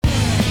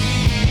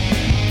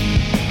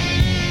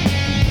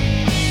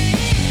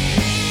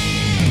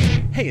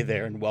Hey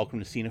there, and welcome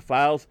to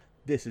Cinephiles.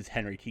 This is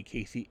Henry T.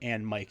 Casey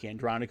and Mike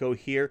Andronico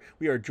here.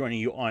 We are joining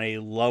you on a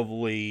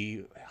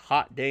lovely,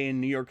 hot day in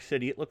New York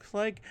City, it looks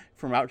like,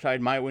 from outside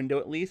my window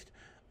at least.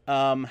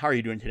 How are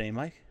you doing today,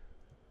 Mike?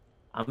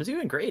 I'm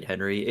doing great,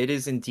 Henry. It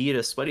is indeed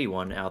a sweaty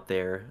one out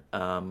there.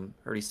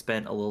 Already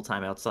spent a little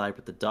time outside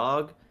with the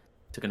dog.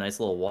 Took a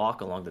nice little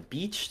walk along the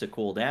beach to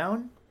cool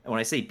down. And when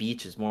I say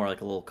beach, it's more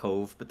like a little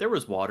cove, but there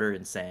was water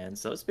and sand,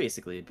 so it's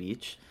basically a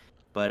beach.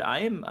 But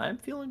I'm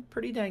feeling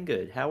pretty dang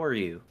good. How are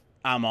you?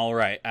 I'm all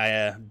right.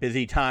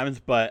 Busy times,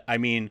 but I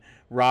mean,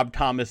 Rob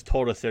Thomas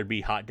told us there'd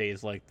be hot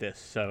days like this,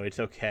 so it's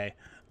okay.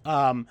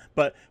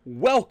 But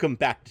welcome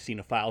back to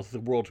Cinephiles, the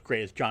world's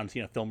greatest John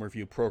Cena film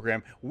review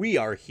program. We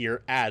are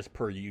here, as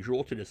per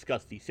usual, to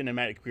discuss the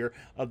cinematic career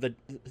of the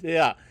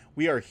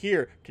we are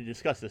here to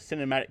discuss the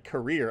cinematic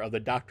career of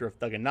the Doctor of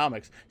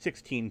Thugonomics,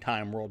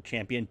 16-time world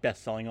champion,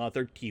 best-selling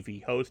author,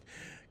 TV host,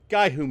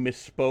 guy who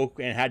misspoke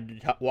and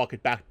had to walk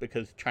it back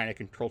because China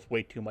controls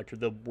way too much of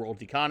the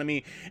world's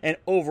economy, and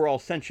overall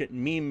sentient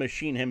meme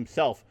machine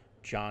himself,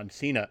 John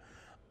Cena.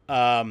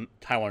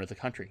 Taiwan is a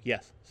country,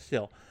 yes,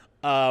 still.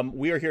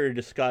 We are here to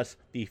discuss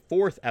the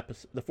fourth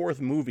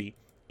movie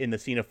in the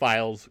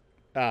Cinephiles.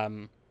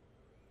 I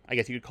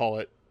guess you could call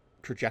it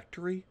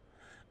trajectory,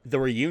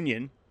 the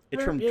reunion.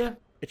 It's Sure, from yeah.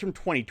 it's from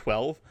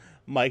 2012.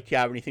 Mike, do you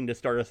have anything to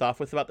start us off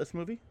with about this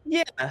movie?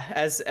 Yeah,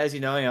 as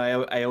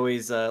I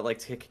always like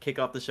to kick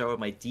off the show with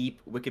my deep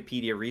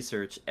Wikipedia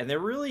research, and there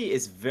really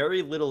is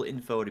very little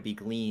info to be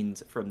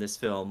gleaned from this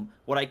film.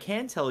 What I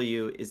can tell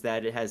you is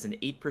that it has an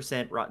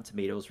 8% Rotten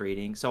Tomatoes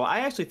rating. So I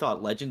actually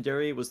thought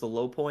Legendary was the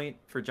low point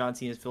for John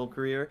Cena's film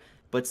career,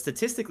 but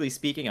statistically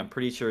speaking, I'm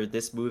pretty sure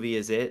this movie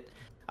is it.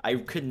 I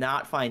could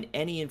not find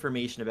any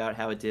information about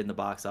how it did in the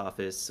box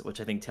office,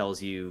 which I think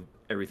tells you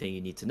everything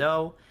you need to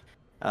know.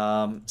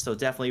 So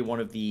definitely one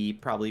of the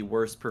probably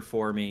worst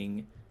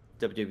performing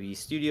WWE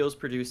Studios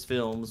produced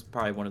films,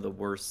 probably one of the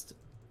worst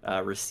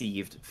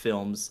received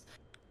films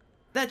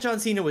that John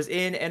Cena was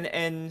in,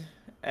 and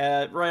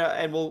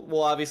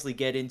we'll obviously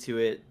get into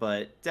it,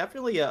 but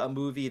definitely a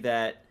movie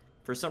that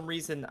for some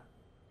reason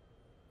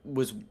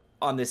was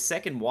on this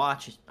second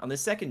watch, on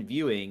this second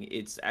viewing,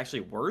 it's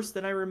actually worse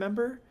than I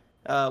remember,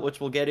 which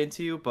we'll get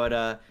into.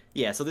 But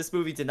yeah, so this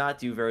movie did not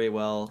do very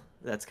well.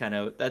 That's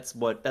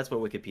what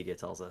Wikipedia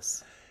tells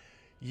us.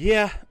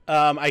 Yeah,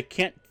 I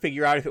can't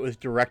figure out if it was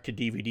direct to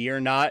DVD or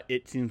not.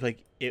 It seems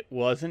like it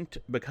wasn't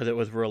because it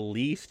was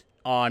released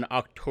on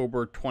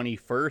October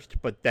 21st,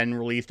 but then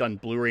released on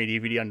Blu-ray and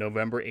DVD on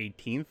November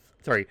 18th.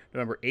 Sorry,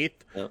 November 8th.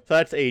 Yep. So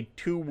that's a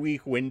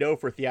 2-week window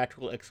for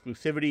theatrical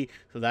exclusivity,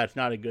 so that's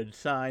not a good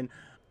sign.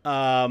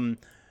 Um,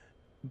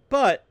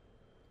 but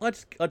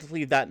let's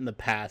leave that in the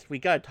past. We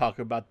got to talk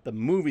about the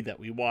movie that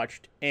we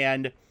watched,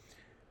 and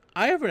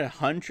I have a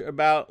hunch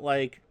about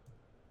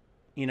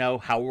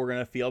how we're going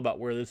to feel about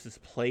where this is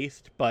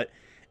placed. But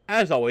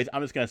as always,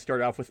 I'm just going to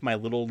start off with my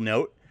little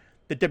note.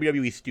 The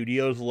WWE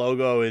Studios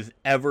logo is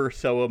ever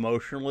so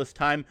emotional this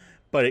time,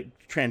 but it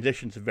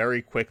transitions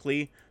very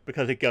quickly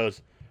because it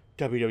goes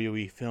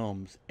WWE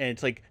Films, and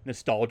it's like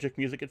nostalgic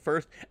music at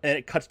first, and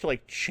it cuts to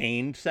like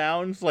chain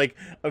sounds, like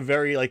a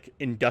very like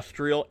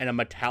industrial and a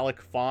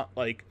metallic font,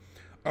 like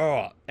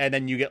and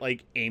then you get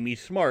like Amy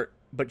Smart,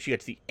 but she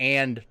gets the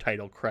 "and"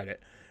 title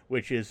credit,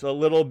 which is a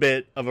little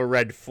bit of a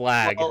red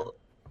flag. Well,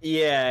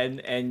 yeah,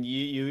 and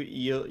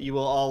you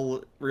will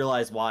all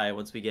realize why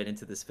once we get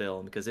into this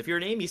film. Because if you're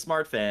an Amy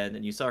Smart fan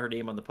and you saw her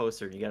name on the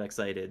poster and you got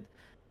excited,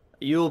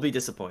 you'll be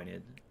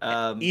disappointed.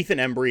 Ethan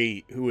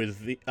Embry, who is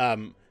the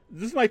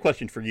this is my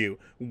question for you.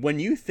 When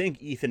you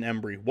think Ethan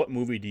Embry, what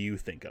movie do you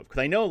think of?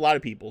 Because I know a lot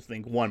of people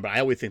think one, but I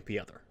always think the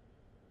other.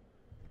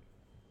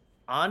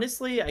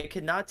 Honestly, I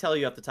cannot tell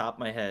you off the top of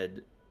my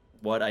head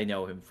what I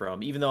know him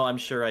from, even though I'm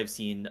sure I've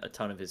seen a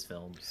ton of his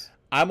films.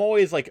 I'm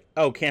always like,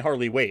 oh, Can't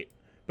Hardly Wait,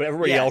 but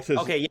Yeah.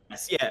 Okay.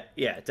 Yes. Yeah.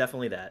 Yeah.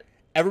 Definitely that.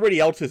 everybody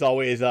else is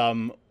always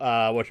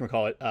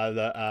whatchamacallit,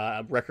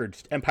 the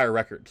records, Empire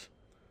Records.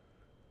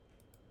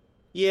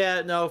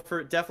 Yeah. No.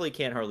 For definitely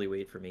can't hardly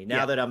wait for me. Now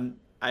Yeah.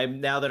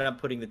 that I'm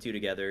putting the two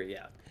together.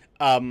 Yeah.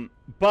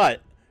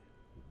 But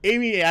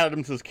Amy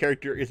Adams'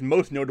 character is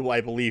most notable,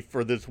 I believe,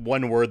 for this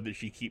one word that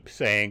she keeps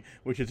saying,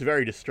 which is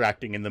very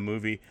distracting in the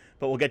movie,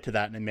 but we'll get to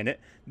that in a minute.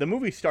 The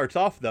movie starts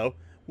off, though,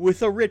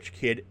 with a rich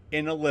kid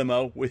in a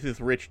limo with his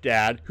rich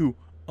dad who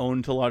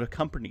owns a lot of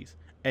companies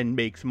and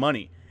makes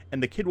money,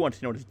 and the kid wants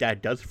to know what his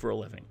dad does for a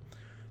living.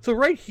 So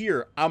right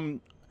here,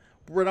 when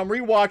I'm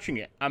rewatching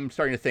it, I'm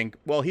starting to think,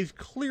 well, he's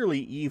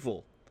clearly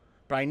evil,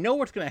 but I know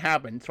what's going to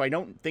happen, so I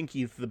don't think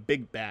he's the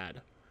big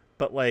bad.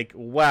 But like,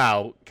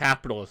 wow,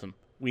 capitalism.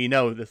 We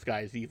know this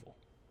guy's evil.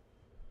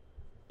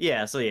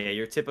 Yeah. So yeah,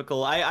 your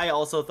typical. I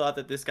also thought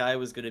that this guy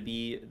was going to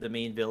be the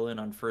main villain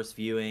on first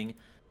viewing.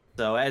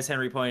 So as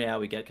Henry pointed out,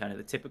 we get kind of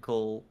the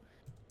typical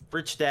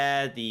rich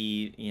dad,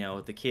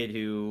 the kid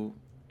who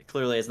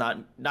clearly has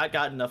not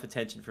gotten enough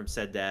attention from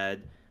said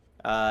dad,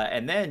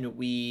 and then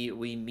we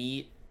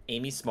meet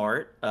Amy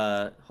Smart.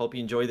 Hope you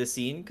enjoy this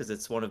scene because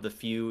it's one of the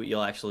few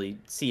you'll actually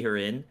see her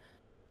in.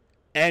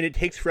 And it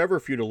takes forever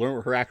for you to learn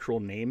what her actual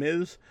name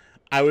is.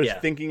 I was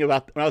thinking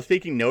about when I was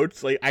taking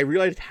notes. Like, I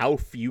realized how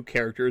few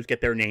characters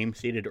get their name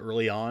stated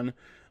early on.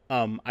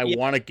 I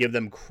want to give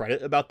them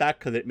credit about that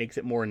because it makes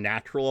it more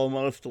natural,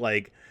 almost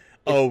like,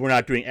 oh, we're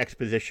not doing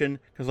exposition.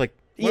 Because like,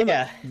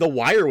 the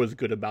Wire was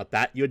good about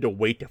that. You had to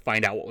wait to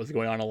find out what was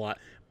going on a lot.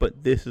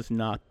 But this is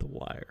not The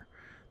Wire.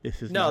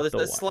 This is not The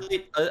Wire.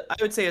 Slight. I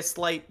would say a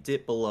slight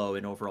dip below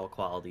in overall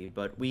quality.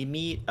 But we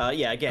meet.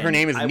 Again, her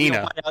name is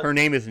Nina. Her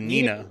name is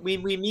Nina. We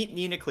meet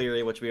Nina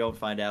Cleary, which we don't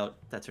find out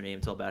that's her name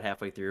until about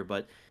halfway through.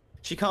 But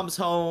she comes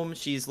home.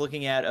 She's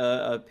looking at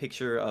a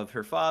picture of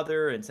her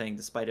father and saying,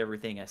 "Despite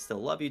everything, I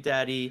still love you,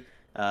 Daddy."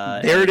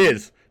 There it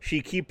is.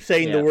 She keeps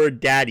saying the word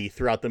 "daddy"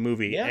 throughout the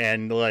movie,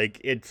 and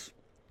like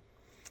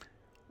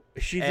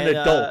she's an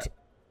adult.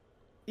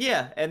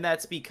 And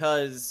that's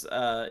because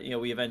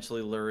we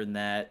eventually learn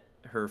that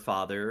her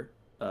father,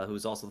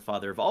 who's also the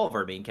father of all of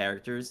our main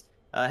characters,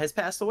 has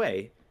passed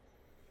away.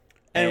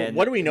 And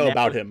what do we know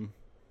about him?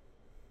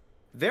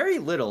 Very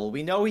little.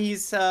 We know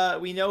he's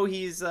had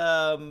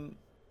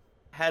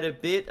a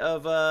bit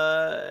of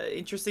a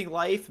interesting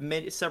life,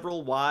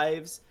 several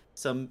wives,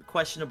 some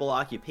questionable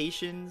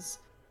occupations.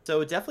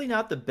 So definitely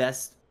not the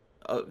best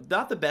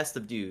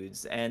of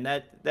dudes, and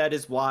that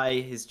is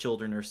why his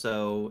children are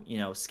so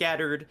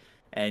scattered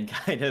and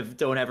kind of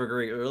don't have a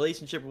great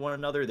relationship with one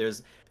another.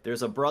 There's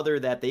a brother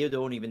that they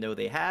don't even know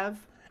they have,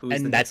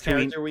 who's the next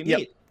character we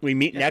meet. We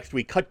meet next.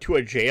 We cut to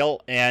a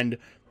jail, and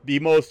the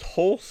most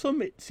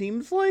wholesome, it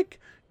seems like,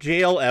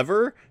 jail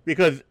ever,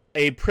 because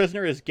a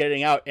prisoner is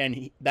getting out,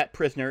 and that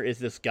prisoner is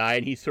this guy,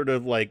 and he sort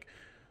of like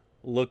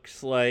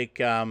looks like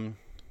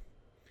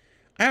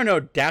I don't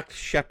know, Dax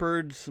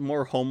Shepard's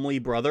more homely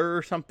brother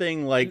or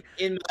something. Like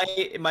in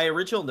my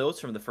original notes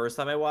from the first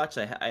time I watched,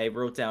 I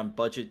wrote down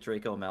budget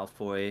Draco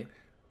Malfoy.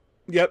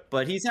 Yep.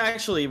 But he's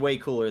actually way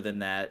cooler than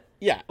that.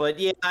 Yeah. But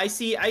yeah, I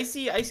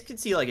could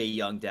see like a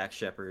young Dax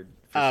Shepard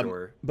for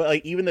sure. But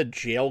like even the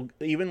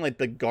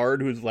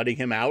guard who's letting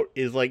him out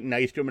is like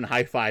nice to him and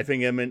high-fiving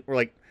him or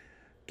like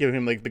giving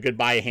him like the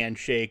goodbye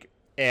handshake.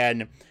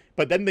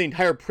 But then the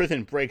entire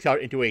prison breaks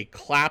out into a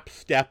clap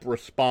step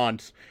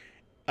response.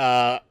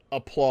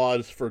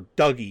 Applause for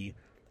Dougie,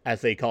 as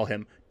they call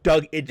him.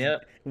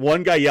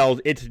 One guy yells,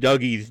 "It's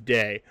Dougie's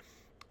day,"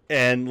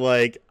 and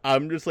like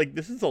I'm just like,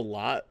 this is a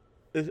lot.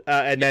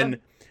 Then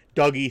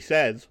Dougie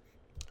says,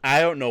 "I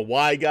don't know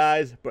why,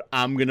 guys, but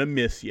I'm gonna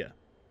miss you."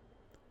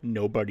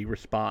 Nobody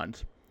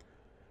responds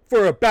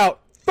for about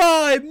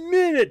 5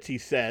 minutes. He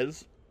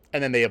says,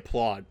 and then they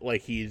applaud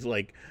like he's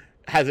like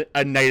has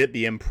a night at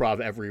the Improv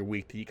every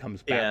week that he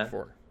comes back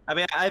for. I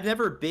mean, I've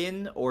never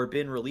been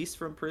released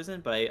from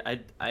prison, but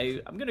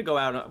I'm gonna go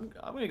out on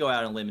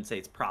a limb and say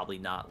it's probably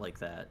not like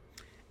that.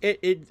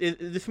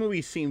 This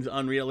movie seems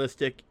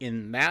unrealistic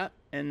in that,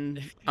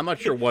 and I'm not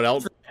sure what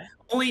else.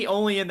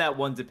 Only in that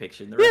one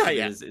depiction. The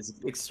rest is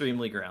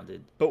extremely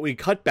grounded. But we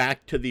cut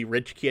back to the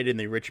rich kid in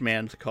the rich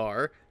man's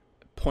car,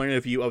 point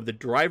of view of the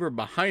driver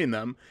behind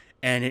them,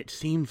 and it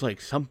seems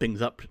like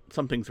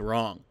something's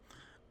wrong.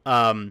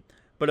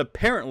 But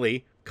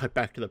apparently, cut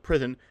back to the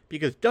prison,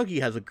 because Dougie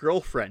has a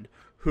girlfriend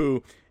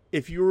who,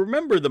 if you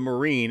remember The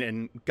Marine,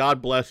 and God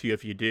bless you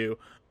if you do,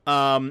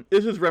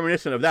 this is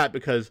reminiscent of that,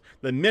 because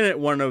the minute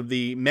one of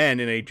the men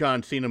in a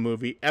John Cena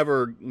movie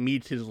ever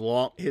meets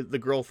the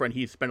girlfriend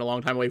he spent a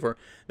long time away for,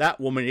 that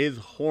woman is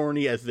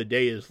horny as the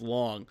day is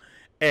long.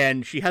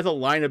 And she has a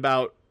line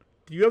about,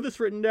 do you have this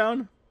written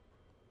down?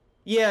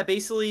 Yeah,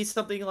 basically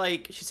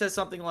she says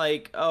something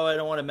like, "Oh, I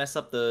don't want to mess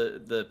up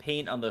the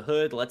paint on the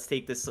hood. Let's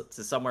take this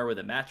to somewhere with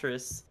a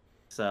mattress."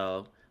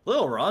 So a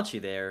little raunchy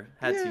there.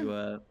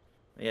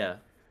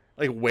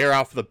 Like wear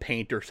off the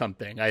paint or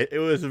something. It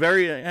was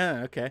very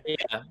okay.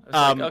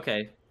 Yeah.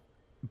 Okay.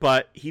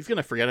 But he's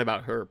gonna forget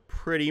about her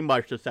pretty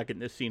much the second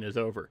this scene is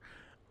over.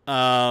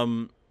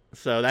 So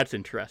that's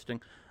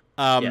interesting.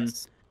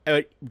 Yes.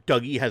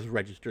 Dougie has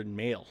registered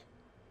mail.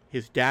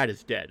 His dad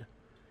is dead.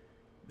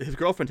 His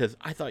girlfriend says,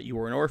 "I thought you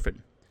were an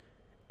orphan,"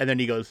 and then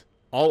he goes,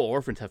 "All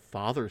orphans have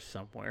fathers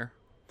somewhere."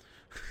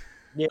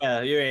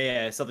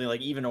 Yeah, something like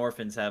even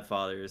orphans have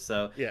fathers.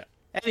 So yeah.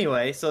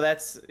 Anyway,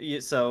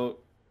 so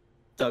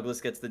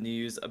Douglas gets the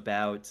news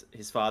about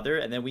his father,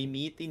 and then we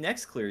meet the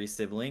next Cleary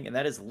sibling, and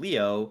that is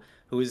Leo,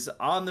 who is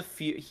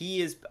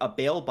he is a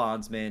bail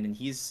bondsman, and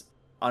he's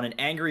on an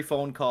angry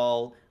phone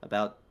call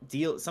about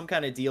some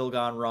kind of deal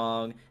gone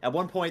wrong. At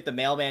one point, the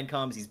mailman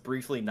comes. He's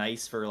briefly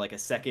nice for like a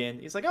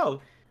second. He's like, "Oh,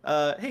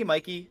 hey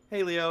Mikey,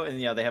 hey Leo," and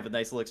they have a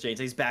nice little exchange.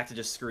 He's back to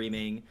just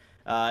screaming.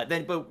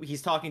 But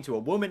he's talking to a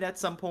woman at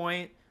some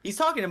point. He's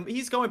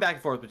going back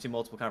and forth between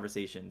multiple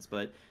conversations,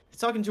 but he's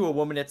talking to a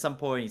woman at some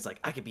point. He's like,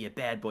 "I could be a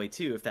bad boy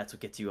too if that's what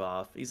gets you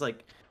off." He's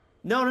like,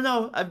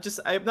 No.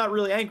 I'm not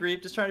really angry.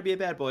 I'm just trying to be a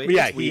bad boy.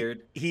 Yeah, it's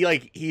weird.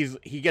 He's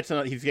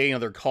getting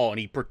another call, and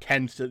he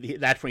pretends to.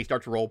 That's when he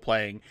starts role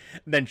playing.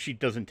 Then she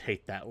doesn't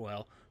take that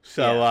well.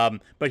 So,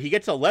 but he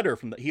gets a letter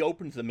he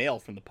opens the mail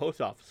from the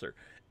post officer,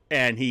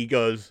 and he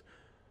goes,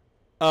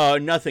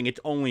 "Nothing. It's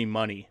only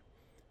money."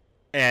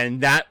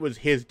 And that was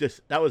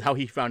how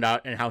he found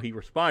out and how he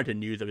responded to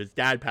news of his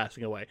dad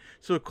passing away.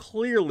 So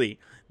clearly,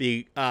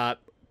 the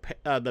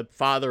the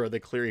father of the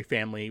Cleary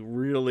family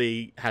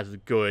really has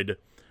good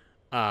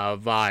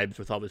vibes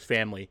with all his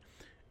family.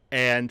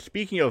 And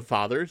speaking of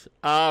fathers,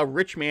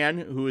 rich man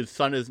whose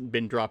son has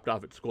been dropped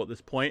off at school at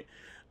this point,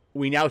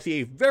 we now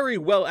see a very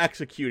well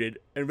executed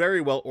and very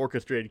well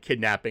orchestrated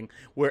kidnapping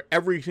where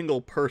every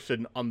single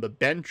person on the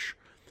bench,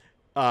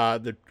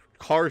 the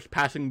cars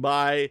passing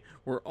by,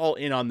 were all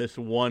in on this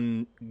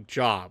one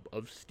job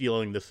of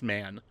stealing this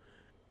man.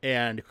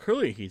 And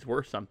clearly he's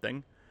worth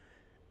something.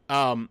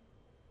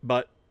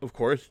 But of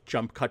course,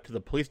 jump cut to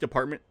the police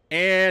department.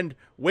 And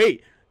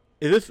wait,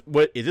 is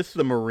this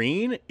the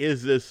Marine?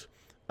 Is this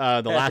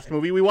the last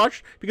movie we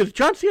watched? Because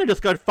John Cena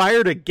just got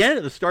fired again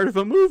at the start of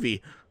a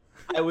movie.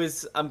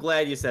 I'm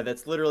glad you said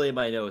that's literally in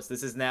my notes.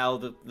 This is now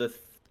the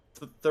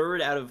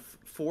third out of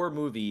 4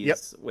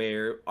 movies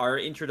where our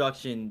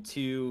introduction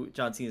to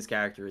John Cena's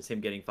character is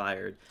him getting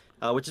fired,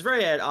 which is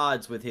very at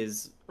odds with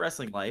his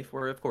wrestling life,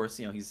 where of course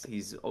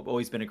he's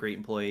always been a great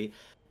employee.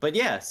 But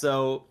yeah,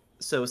 so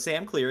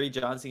Sam Cleary,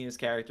 John Cena's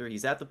character,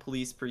 he's at the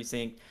police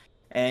precinct,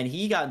 and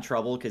he got in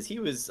trouble because he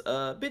was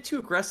a bit too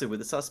aggressive with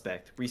the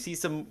suspect. We see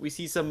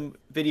some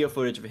video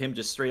footage of him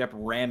just straight up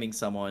ramming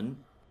someone.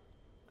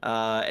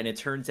 And it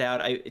turns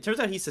out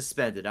he's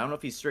suspended. I don't know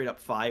if he's straight up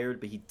fired,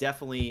 but he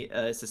definitely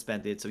is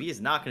suspended. So he is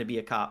not going to be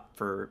a cop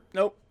for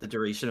the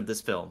duration of this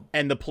film.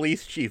 And the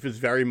police chief is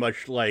very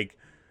much like,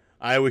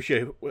 I wish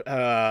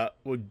I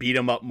would beat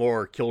him up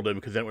more or killed him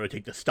because then it would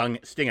take the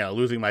sting out of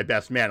losing my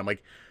best man. I'm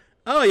like,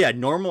 oh yeah,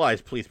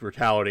 normalize police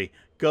brutality.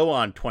 Go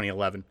on,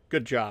 2011.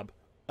 Good job.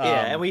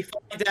 Yeah, and we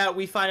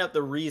find out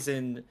the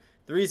reason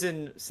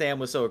Sam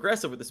was so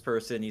aggressive with this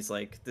person. He's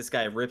like, this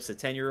guy rips a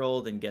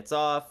 10-year-old and gets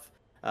off.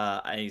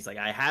 And he's like,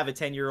 I have a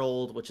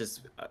 10-year-old, which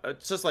is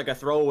just like a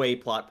throwaway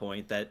plot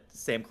point that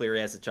Sam Cleary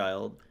has a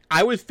child.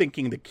 I was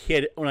thinking the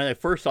kid, when I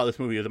first saw this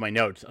movie, it was in my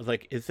notes. I was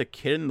like, is the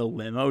kid in the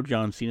limo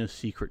John Cena's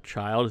secret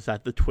child? Is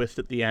that the twist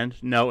at the end?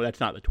 No, that's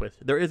not the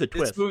twist. There is a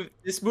twist.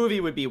 This movie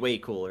would be way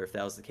cooler if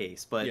that was the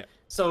case. But yeah.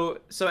 So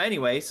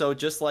anyway, so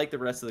just like the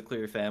rest of the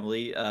Cleary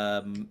family,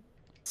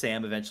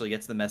 Sam eventually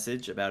gets the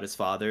message about his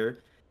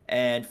father.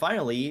 And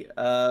finally,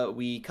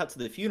 we cut to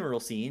the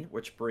funeral scene,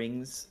 which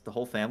brings the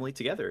whole family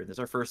together. This is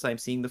our first time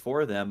seeing the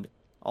 4 of them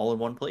all in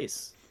one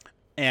place.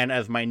 And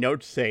as my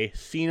notes say,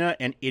 Cena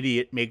and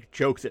Idiot make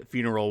jokes at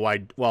funeral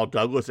while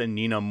Douglas and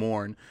Nina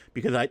mourn.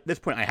 Because at this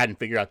point, I hadn't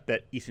figured out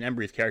that Easton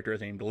Embry's character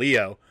is named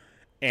Leo.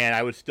 And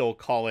I was still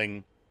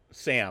calling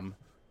Sam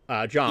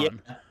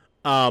John.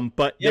 Yeah.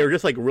 But they were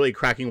just like really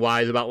cracking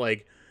wise about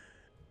like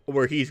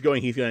where he's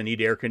going to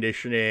need air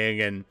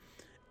conditioning.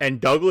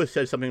 And Douglas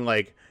says something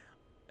like,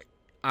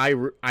 I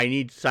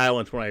need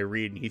silence when I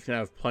read, and he's going to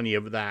have plenty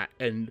of that.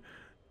 And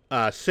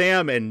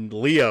Sam and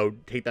Leo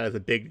take that as a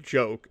big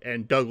joke,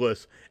 and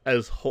Douglas,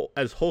 as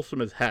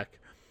wholesome as heck,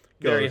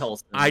 goes, very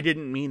wholesome. I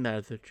didn't mean that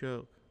as a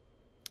joke.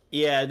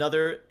 Yeah,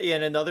 another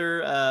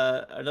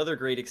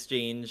great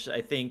exchange.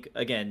 I think,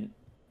 again,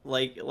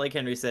 like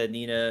Henry said,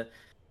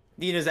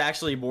 Nina's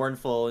actually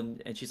mournful,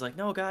 and she's like,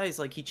 no, guys,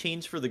 like, he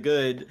changed for the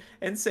good.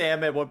 And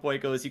Sam at one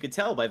point goes, you could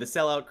tell by the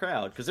sellout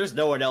crowd, because there's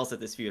no one else at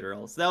this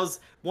funeral. So that was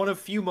one of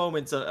few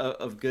moments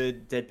of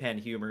good deadpan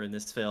humor in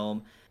this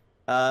film.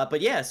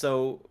 But yeah,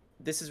 so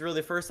this is really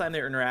the first time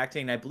they're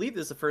interacting. And I believe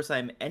this is the first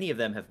time any of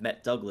them have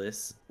met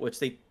Douglas, which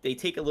they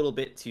take a little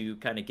bit to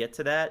kind of get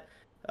to that.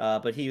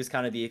 But he was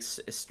kind of the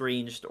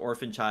estranged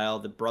orphan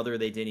child, the brother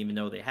they didn't even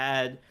know they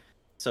had.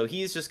 So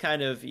he's just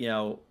kind of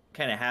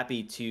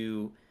happy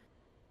to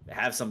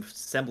have some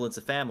semblance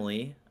of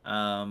family.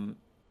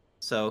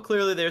 So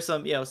clearly there's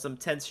some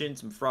tension,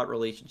 some fraught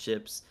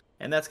relationships,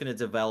 and that's going to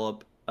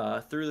develop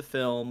through the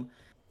film.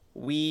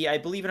 I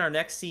believe in our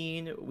next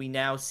scene, we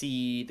now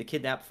see the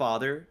kidnapped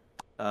father,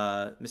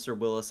 Mr.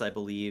 Willis, I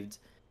believe.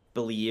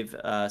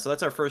 So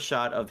that's our first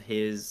shot of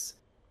his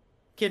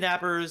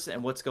kidnappers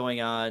and what's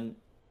going on.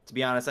 To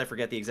be honest, I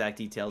forget the exact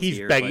details here.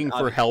 He's begging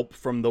for help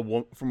from a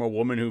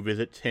woman who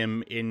visits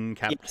him in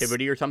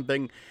captivity or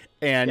something.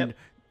 And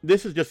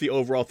this is just the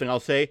overall thing I'll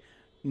say.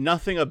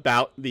 Nothing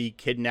about the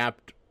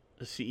kidnapped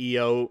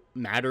CEO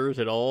matters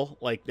at all.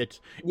 Like, it's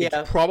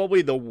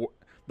probably the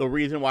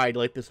reason why I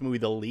like this movie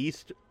the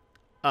least.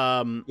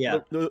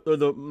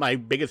 My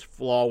biggest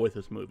flaw with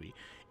this movie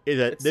is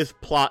that this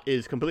plot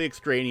is completely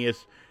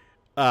extraneous.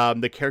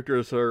 The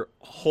characters are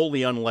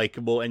wholly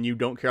unlikable, and you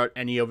don't care about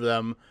any of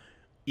them.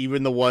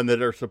 Even the one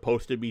that are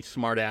supposed to be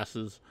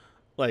smartasses,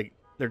 like,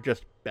 they're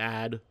just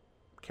bad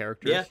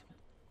characters. Yeah,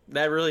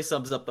 that really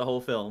sums up the whole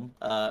film.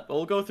 But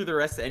we'll go through the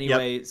rest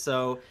anyway. Yep.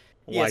 So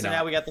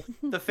now we got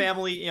the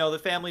family. The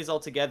family's all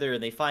together,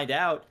 and they find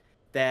out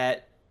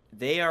that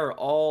they are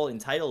all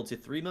entitled to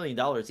 $3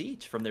 million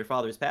each from their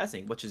father's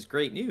passing, which is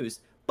great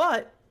news.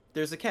 But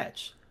there's a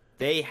catch.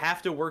 They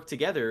have to work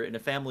together in a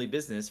family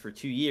business for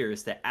 2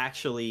 years to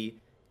actually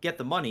get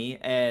the money,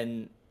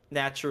 and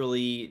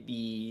naturally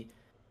the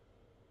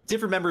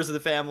different members of the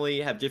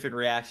family have different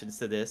reactions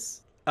to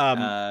this.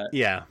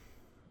 Yeah.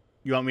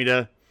 You want me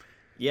to?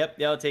 Yep,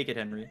 yeah, I'll take it,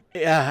 Henry.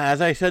 Yeah, as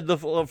I said the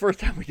first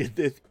time we did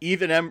this,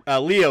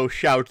 Leo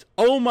shouts,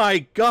 "Oh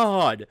my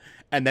God!"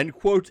 and then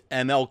quotes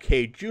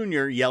MLK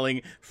Jr.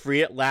 yelling,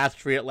 free at last,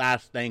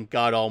 thank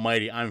God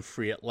Almighty, I'm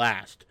free at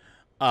last."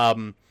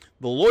 The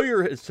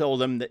lawyer has told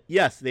them that,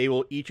 yes, they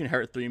will each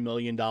inherit $3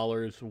 million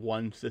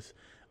once this...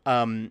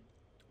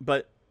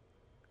 but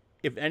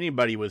if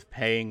anybody was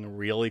paying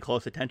really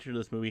close attention to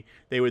this movie,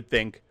 they would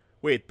think,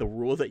 wait, the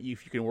rule that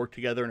if you can work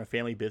together in a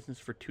family business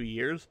for 2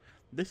 years?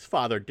 This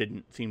father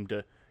didn't seem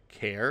to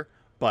care,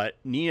 but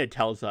Nina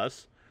tells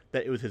us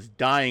that it was his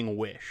dying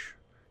wish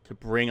to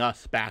bring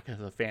us back as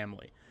a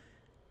family.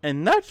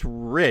 And that's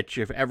rich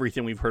if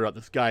everything we've heard about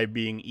this guy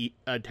being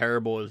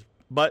terrible is...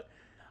 But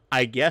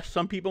I guess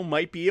some people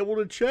might be able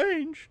to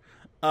change.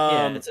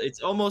 Yeah,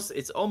 it's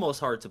almost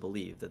hard to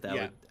believe that Yeah.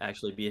 would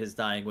actually be his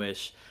dying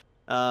wish.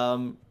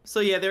 So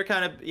yeah, they're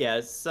kind of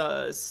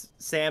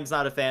Sam's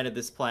not a fan of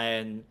this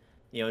plan.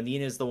 You know,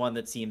 Nina's the one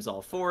that seems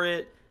all for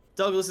it.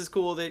 Douglas is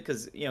cool with it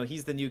because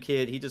he's the new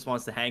kid. He just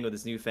wants to hang with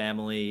his new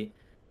family.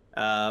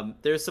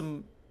 There's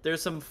some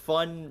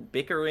fun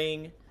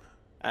bickering.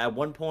 At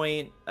one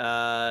point,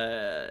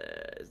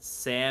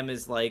 Sam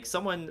is like,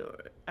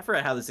 I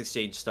forgot how this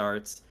exchange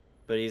starts,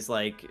 but he's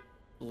like,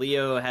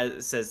 Leo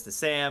says to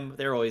Sam,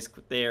 they're always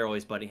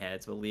butting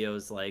heads, but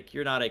Leo's like,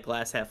 you're not a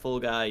glass half full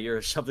guy, you're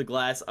a shove the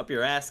glass up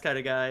your ass kind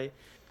of guy.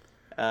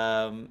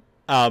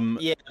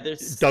 Yeah,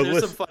 there's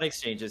some fun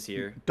exchanges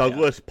here.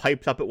 Douglas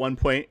pipes up at one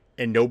point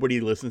and nobody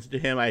listens to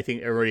him. I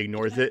think everybody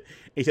ignores it.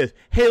 He says,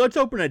 "Hey, let's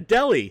open a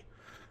deli."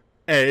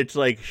 And it's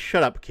like,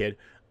 shut up, kid.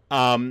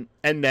 And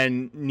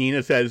then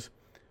Nina says,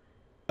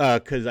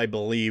 because I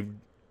believe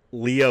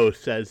Leo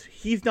says,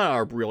 he's not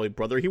our really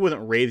brother. He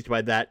wasn't raised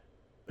by that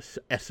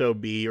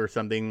SOB or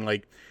something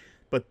like.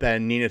 But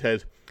then Nina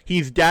says,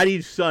 he's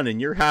daddy's son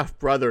and you're half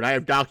brother and I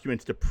have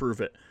documents to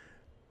prove it.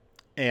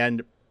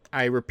 And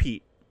I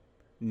repeat,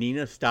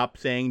 Nina, stop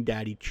saying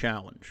daddy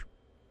challenge.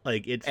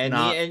 Like, it's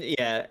not...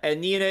 And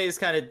Nina is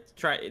kind of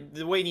trying...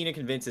 The way Nina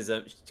convinces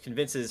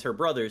her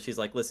brothers, she's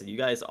like, listen, you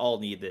guys all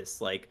need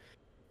this. Like,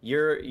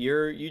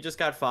 you just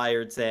got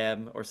fired,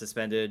 Sam, or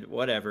suspended,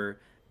 whatever.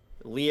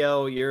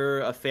 Leo, you're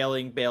a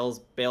failing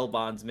bail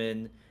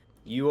bondsman.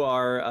 You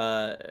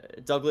are...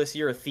 Douglas,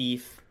 you're a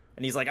thief.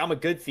 And he's like, I'm a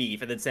good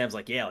thief. And then Sam's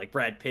like, yeah, like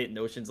Brad Pitt in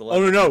Ocean's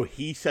 11. Oh, no.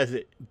 He says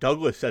it...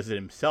 Douglas says it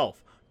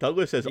himself.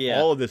 Douglas says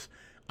all of this...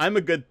 I'm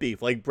a good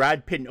thief, like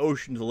Brad Pitt in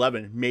Ocean's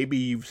 11. Maybe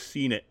you've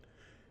seen it.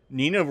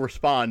 Nina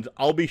responds,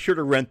 I'll be sure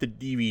to rent the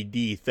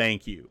DVD,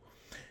 thank you.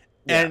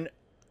 Yeah. And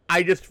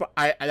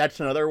that's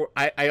another...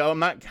 I'm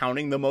not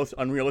counting the most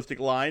unrealistic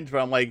lines,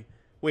 but I'm like,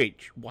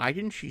 wait, why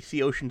didn't she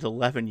see Ocean's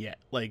 11 yet?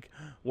 Like,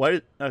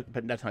 what?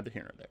 But that's not the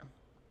here or there.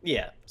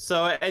 Yeah.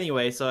 So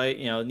anyway,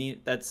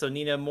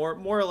 Nina more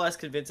or less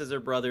convinces her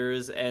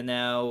brothers, and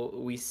now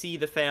we see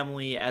the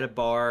family at a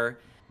bar.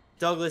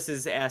 Douglas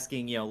is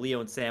asking,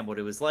 Leo and Sam what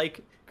it was like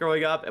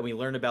growing up, and we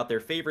learn about their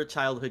favorite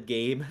childhood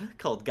game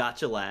called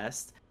Gotcha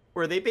Last,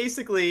 where they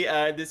basically,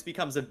 this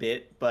becomes a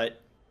bit,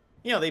 but,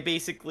 they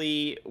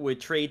basically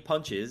would trade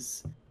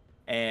punches,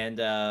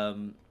 and,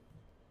 it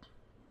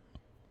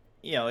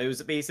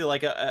was basically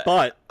like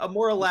a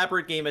more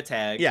elaborate game of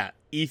tag. Yeah,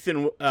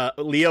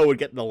 Leo would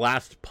get the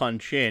last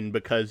punch in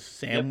because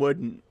Sam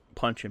wouldn't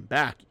punch him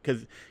back,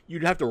 because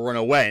you'd have to run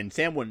away, and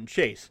Sam wouldn't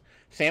chase.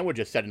 Sam would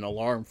just set an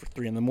alarm for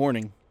 3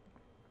 a.m,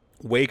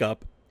 wake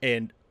up,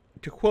 and,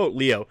 to quote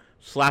Leo,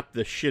 slap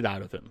the shit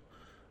out of him.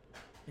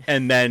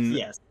 And then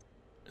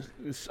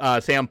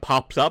Sam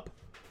pops up,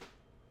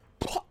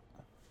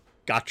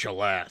 gotcha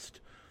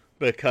last,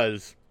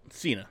 because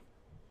Cena.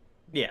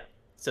 Yeah.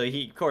 So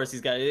he's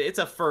got, it's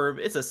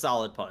a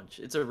solid punch.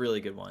 It's a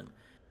really good one.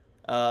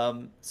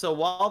 So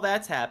while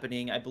that's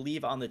happening, I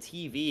believe on the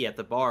TV at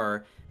the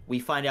bar, we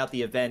find out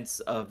the events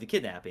of the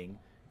kidnapping.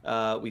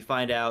 We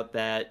find out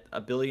that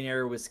a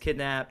billionaire was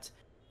kidnapped.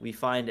 We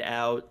find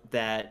out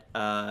that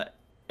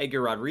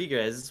Edgar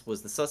Rodriguez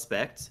was the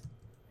suspect,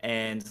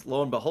 and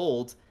lo and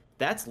behold,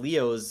 that's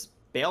Leo's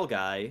bail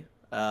guy.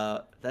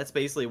 That's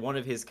basically one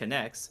of his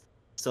connects.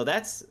 So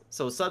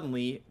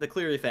suddenly the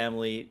Cleary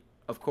family,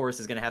 of course,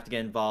 is going to have to get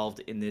involved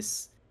in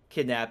this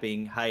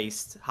kidnapping,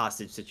 heist,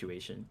 hostage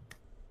situation.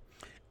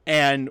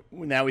 And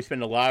now we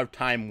spend a lot of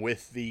time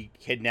with the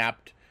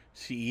kidnapped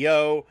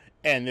CEO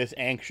and this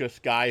anxious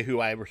guy who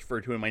I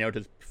refer to in my notes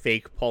as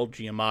fake Paul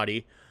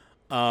Giamatti.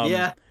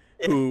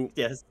 Who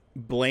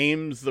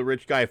blames the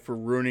rich guy for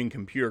ruining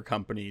computer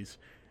companies.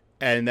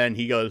 And then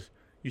he goes,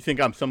 you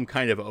think I'm some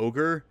kind of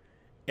ogre?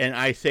 And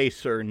I say,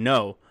 sir,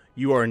 no,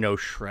 you are no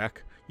Shrek.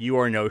 You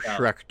are no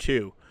Shrek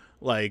 2.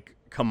 Like,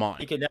 come on.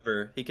 He could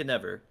never.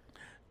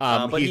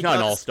 But he's not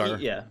an all-star.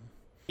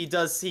 He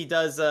does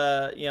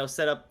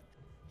set up.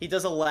 He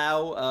does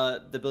allow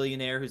the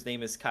billionaire, whose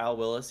name is Kyle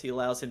Willis, he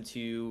allows him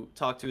to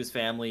talk to his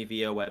family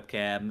via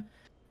webcam.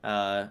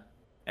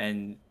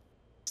 And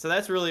so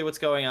that's really what's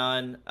going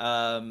on.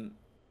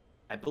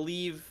 I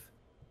believe.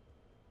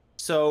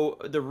 So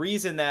the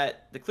reason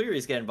that the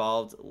Clearys get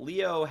involved,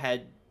 we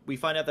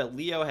find out that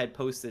Leo had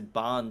posted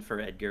bond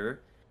for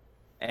Edgar,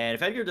 And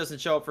if Edgar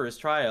doesn't show up for his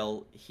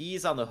trial,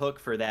 he's on the hook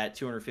for that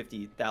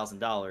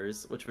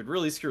 $250,000, which would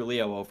really screw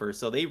Leo over.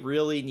 So they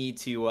really need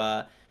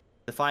to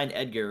find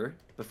Edgar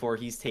before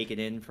he's taken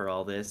in for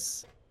all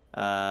this.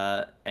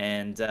 Yeah,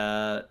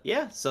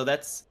 so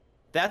that's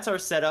our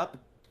setup.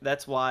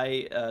 That's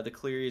why the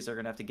Clearys are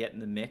gonna have to get in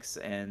the mix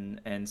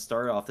and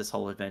start off this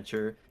whole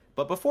adventure.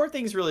 But before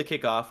things really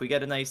kick off, we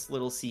get a nice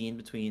little scene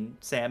between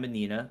Sam and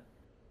Nina,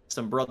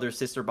 some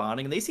brother-sister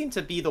bonding, and they seem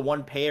to be the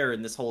one pair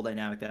in this whole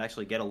dynamic that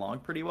actually get along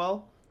pretty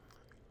well.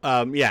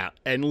 Yeah,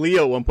 and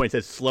Leo at one point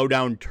says "slow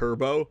down,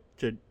 Turbo"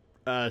 to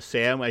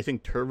Sam. I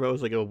think Turbo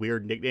is like a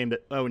weird nickname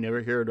that I would never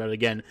hear about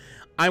again.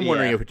 I'm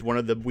wondering if it's one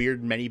of the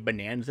weird many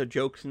Bonanza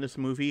jokes in this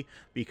movie,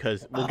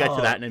 because we'll get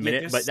to that in a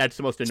minute. But that's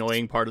the most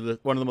annoying part of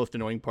one of the most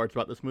annoying parts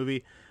about this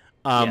movie.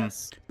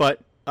 Yes.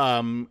 But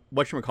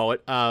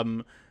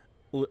whatchamacallit,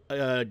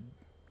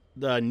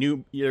 the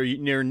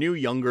new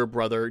younger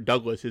brother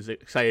Douglas is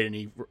excited, and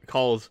he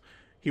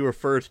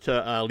refers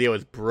to Leo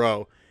as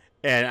bro,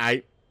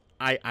 and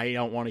I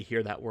don't want to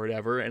hear that word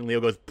ever. And Leo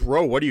goes,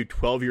 "Bro, what are you,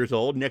 12 years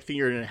old? Next thing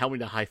you're gonna help me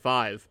to high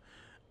five."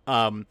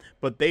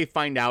 But they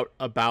find out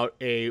about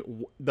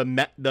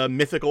the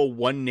mythical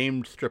one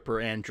named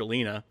stripper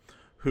Angelina,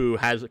 who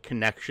has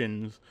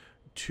connections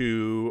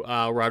to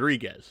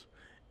Rodriguez,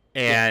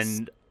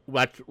 and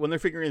that's when they're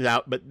figuring it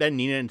out. But then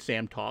Nina and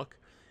Sam talk.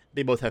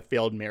 They both have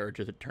failed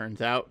marriages, it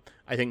turns out.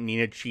 I think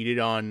Nina cheated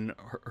on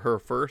her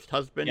first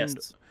husband.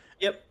 Yes.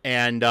 Yep.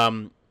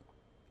 And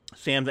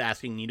Sam's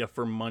asking Nina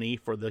for money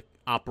for the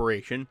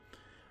operation.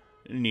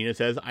 Nina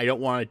says, "I don't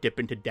want to dip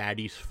into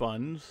daddy's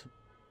funds."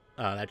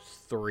 That's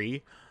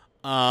 3.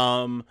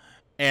 And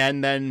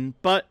then,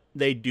 but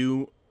they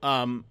do,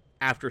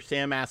 after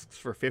Sam asks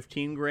for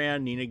 15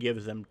 grand, Nina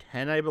gives them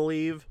 10, I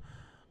believe.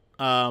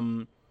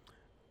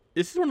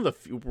 This is one of the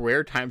few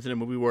rare times in a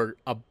movie where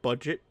a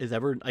budget is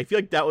ever, I feel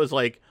like that was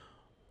like,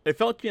 it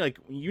felt to me like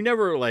you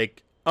never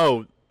like,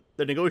 oh,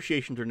 the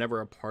negotiations are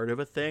never a part of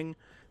a thing,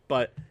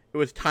 but it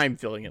was time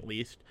filling at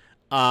least.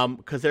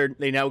 Because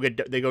they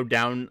go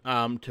down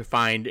to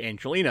find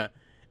Angelina,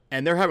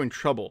 and they're having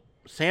trouble.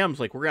 Sam's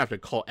like, "We're gonna have to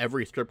call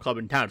every strip club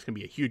in town. It's gonna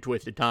be a huge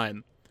waste of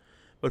time."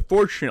 But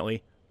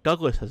fortunately,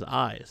 Douglas has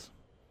eyes.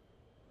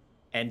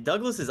 And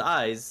Douglas's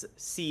eyes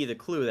see the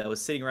clue that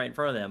was sitting right in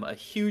front of them, a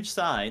huge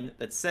sign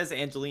that says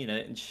Angelina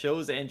and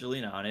shows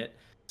Angelina on it.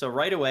 So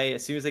right away,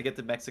 as soon as they get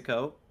to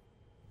Mexico,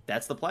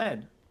 that's the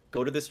plan.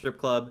 Go to the strip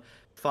club,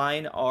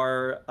 find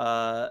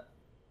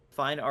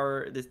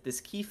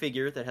this key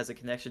figure that has a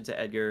connection to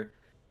Edgar,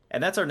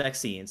 and that's our next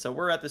scene. So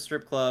we're at the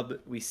strip club.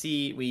 We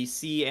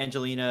see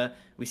Angelina.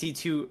 We see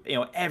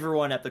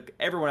everyone at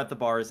the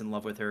bar is in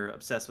love with her,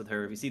 obsessed with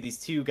her. We see these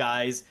two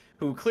guys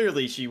who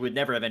clearly she would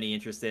never have any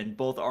interest in,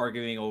 both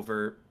arguing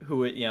over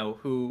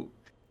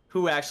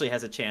who actually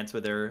has a chance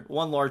with her.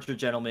 One larger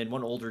gentleman,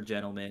 one older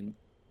gentleman.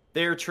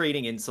 They're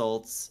trading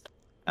insults.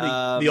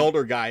 The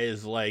older guy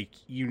is like,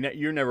 you're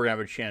never gonna have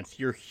a chance.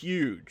 You're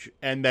huge.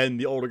 And then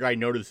the older guy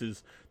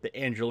notices that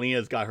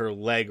Angelina's got her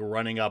leg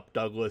running up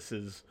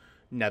Douglas's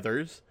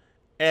nethers,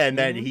 and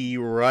then he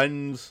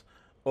runs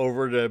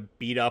over to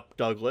beat up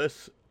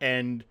Douglas,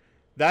 and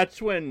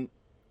that's when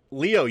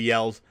Leo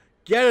yells,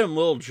 "Get him,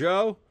 little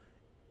Joe!"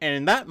 And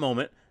in that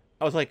moment,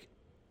 I was like,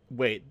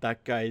 wait,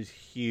 that guy's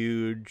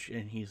huge,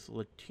 and he's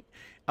Latino.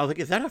 I was like,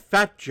 is that a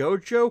Fat Joe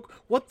joke?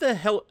 What the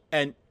hell?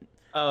 And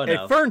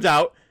it turns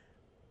out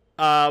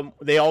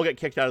they all get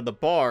kicked out of the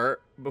bar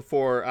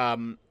before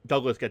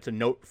Douglas gets a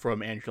note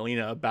from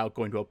Angelina about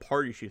going to a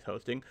party she's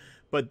hosting.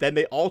 But then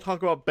they all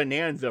talk about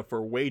Bonanza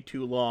for way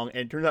too long, and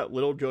it turns out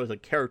Little Joe is a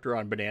character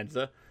on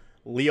Bonanza,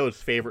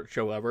 Leo's favorite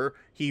show ever.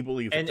 He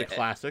believes it's a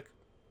classic.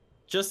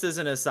 Just as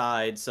an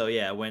aside, so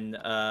yeah, when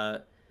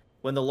the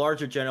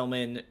larger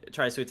gentleman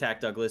tries to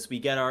attack Douglas, we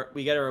get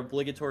our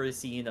obligatory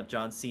scene of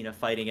John Cena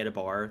fighting at a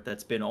bar.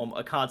 That's been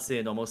a constant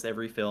in almost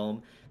every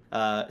film.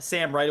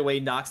 Sam right away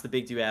knocks the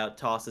big dude out,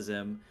 tosses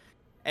him.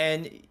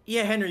 And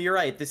yeah, Henry, you're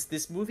right.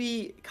 This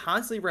movie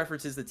constantly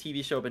references the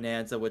TV show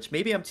Bonanza, which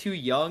maybe I'm too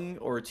young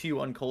or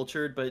too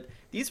uncultured, but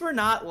these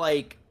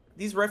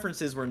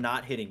references were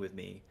not hitting with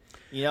me.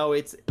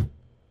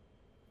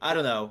 I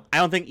don't know. I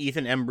don't think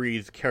Ethan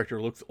Embry's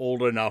character looks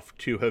old enough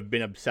to have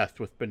been obsessed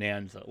with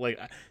Bonanza. Like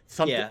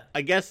something, yeah.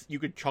 I guess you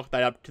could chalk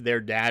that up to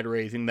their dad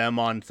raising them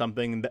on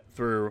something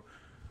through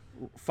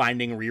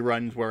finding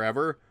reruns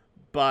wherever,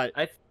 but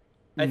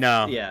it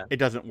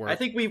doesn't work. I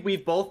think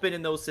we've both been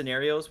in those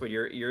scenarios where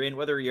you're in,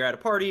 whether you're at a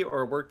party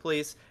or a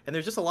workplace, and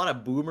there's just a lot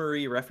of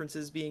boomery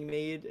references being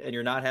made, and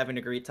you're not having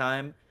a great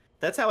time.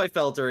 That's how I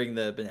felt during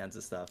the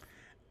Bonanza stuff.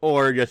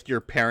 Or just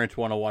your parents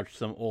want to watch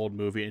some old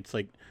movie. It's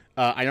like,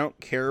 I don't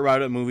care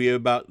about a movie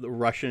about the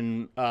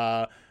Russian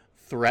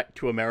threat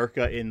to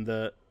America in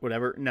the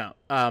whatever. No.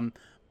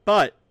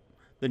 But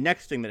the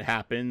next thing that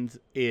happens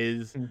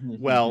is,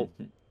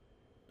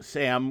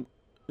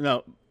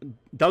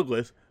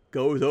 Douglas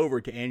goes over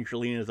to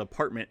Angelina's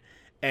apartment,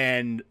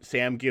 and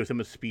Sam gives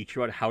him a speech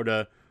about how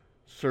to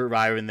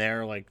survive in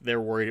there. Like, they're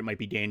worried it might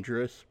be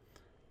dangerous.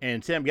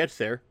 And Sam gets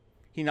there.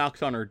 He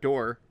knocks on her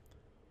door,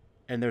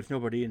 and there's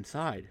nobody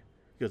inside.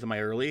 He goes, am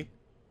I early?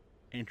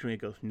 Angelina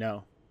goes,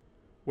 no.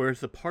 Where's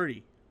the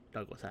party?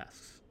 Douglas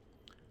asks.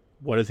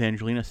 What does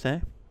Angelina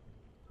say?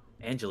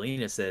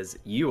 Angelina says,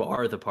 you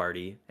are the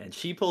party. And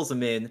she pulls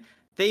him in.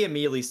 They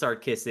immediately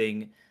start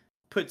kissing,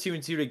 put two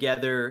and two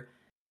together.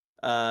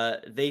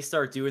 They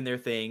start doing their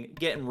thing,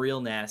 getting real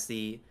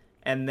nasty.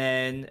 And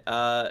then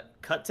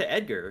cut to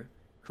Edgar,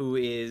 who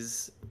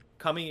is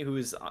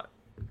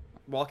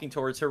walking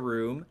towards her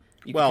room.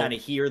 You can kind of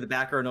hear the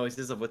background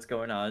noises of what's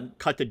going on.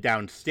 Cut to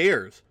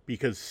downstairs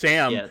because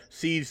Sam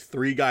sees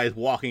three guys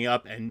walking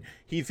up, and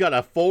he's got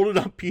a folded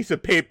up piece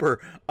of paper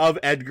of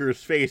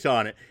Edgar's face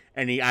on it,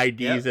 and he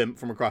IDs him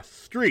from across the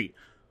street.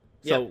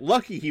 So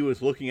lucky he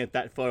was looking at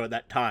that photo at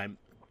that time.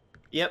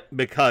 Yep.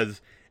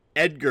 Because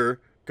Edgar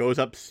goes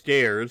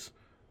upstairs,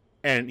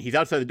 and he's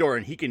outside the door,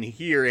 and he can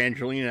hear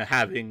Angelina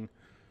having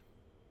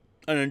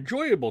an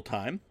enjoyable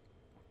time.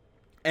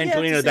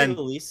 Angelina then,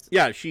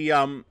 she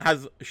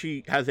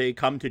has a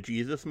come to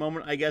Jesus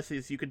moment, I guess,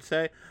 as you could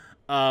say,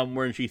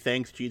 wherein she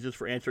thanks Jesus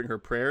for answering her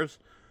prayers.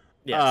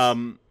 Yes.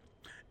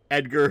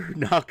 Edgar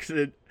knocks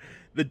it.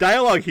 The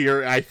dialogue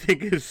here, I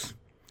think, is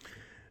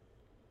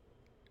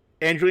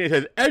Angelina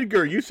says,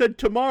 "Edgar, you said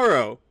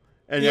tomorrow,"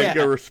 and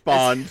Edgar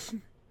responds,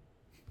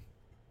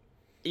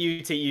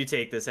 "You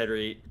take this,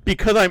 Henry.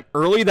 Because I'm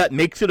early, that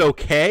makes it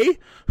okay."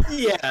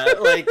 Yeah,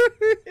 like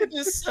it's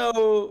just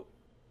so.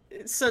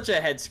 It's such a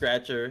head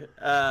scratcher.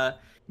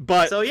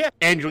 But so,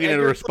 Angelina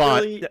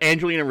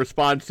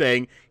responds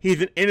saying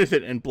he's an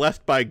innocent and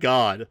blessed by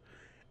God.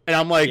 And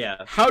I'm like,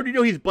 how do you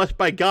know he's blessed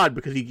by God?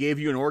 Because he gave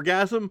you an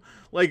orgasm?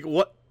 Like,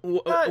 what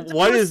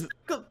is...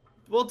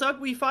 Well,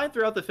 Doug, we find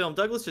throughout the film,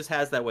 Douglas just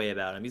has that way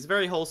about him. He's a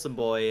very wholesome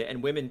boy,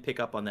 and women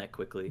pick up on that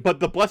quickly. But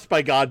the blessed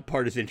by God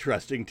part is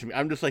interesting to me.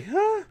 I'm just like,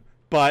 huh?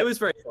 But it was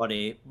very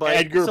funny. But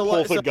Edgar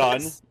pulls a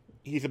gun.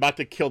 He's about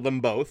to kill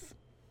them both.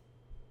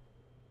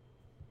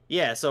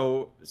 Yeah,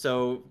 so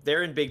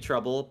they're in big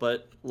trouble,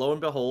 but lo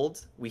and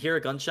behold, we hear a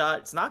gunshot.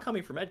 It's not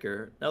coming from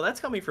Edgar. No, that's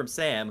coming from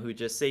Sam, who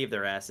just saved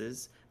their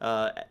asses.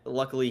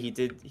 Luckily,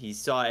 he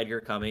saw Edgar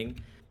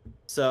coming.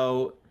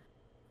 So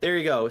there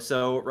you go.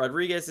 So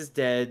Rodriguez is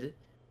dead.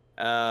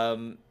 At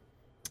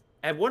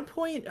one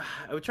point,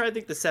 I would try to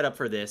think the setup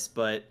for this,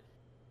 but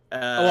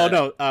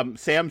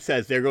Sam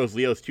says there goes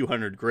Leo's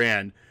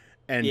 $200,000,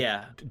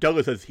 and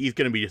Douglas says he's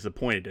going to be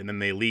disappointed, and then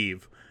they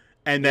leave.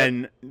 And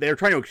then they're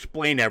trying to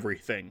explain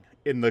everything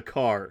in the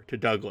car to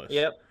Douglas.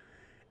 Yep.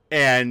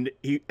 And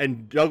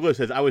Douglas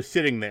says, "I was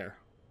sitting there."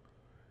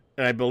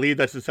 And I believe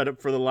that's the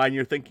setup for the line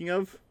you're thinking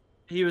of.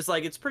 He was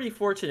like, "It's pretty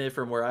fortunate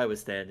from where I was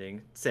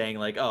standing," saying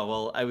like, "Oh,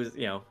 well, I was,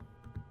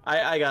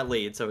 I got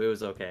laid, so it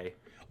was okay."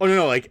 Oh,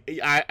 no, like,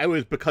 I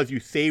was because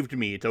you saved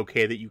me. It's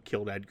okay that you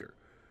killed Edgar.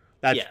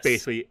 That's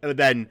basically...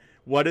 Then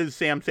what does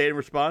Sam say in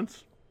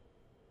response?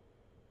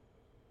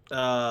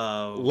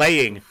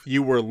 Laying.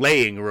 You were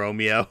laying,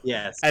 Romeo.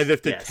 Yes. As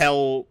if to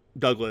tell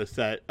Douglas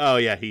that,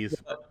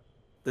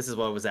 this is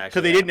what was actually...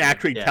 Because they didn't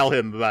actually tell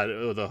him about it.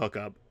 It was a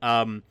hookup.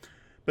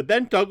 But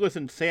then Douglas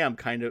and Sam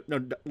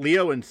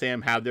Leo and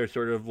Sam have their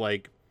sort of,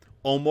 like,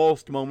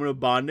 almost moment of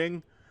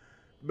bonding.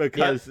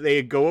 Because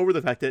they go over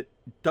the fact that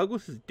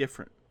Douglas is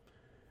different.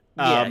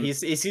 He's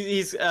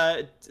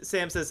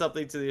Sam says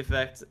something to the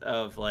effect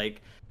of,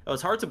 like, oh,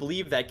 it's hard to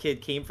believe that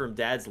kid came from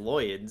Dad's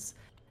loins.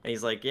 And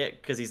he's like, yeah,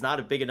 because he's not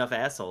a big enough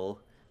asshole.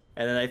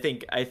 And then I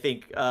think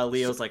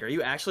Leo's like, are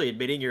you actually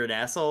admitting you're an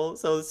asshole?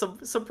 So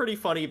some pretty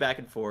funny back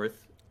and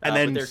forth. And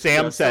then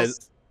Sam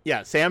says,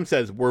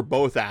 we're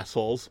both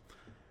assholes.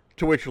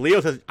 To which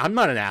Leo says, I'm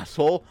not an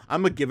asshole.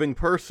 I'm a giving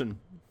person.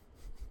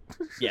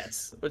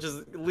 Yes, which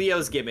is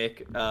Leo's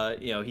gimmick.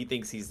 He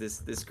thinks he's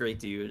this great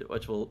dude,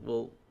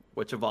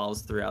 which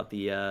evolves throughout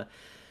the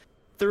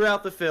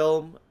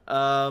film.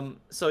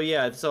 So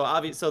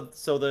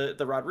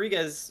the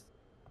Rodriguez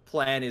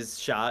plan is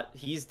shot.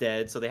 He's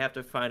dead, so they have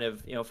to find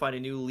a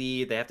new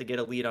lead. They have to get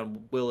a lead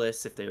on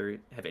Willis if they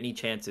have any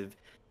chance of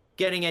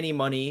getting any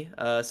money.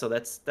 So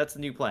that's the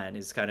new plan,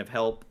 is kind of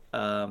help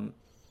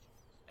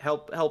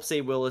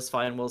save Willis,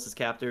 find Willis's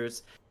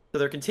captors. So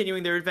they're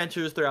continuing their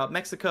adventures throughout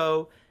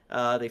Mexico.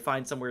 They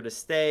find somewhere to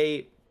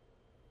stay.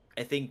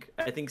 I think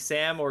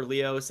Sam or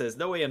Leo says,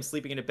 "No way, I'm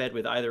sleeping in a bed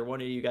with either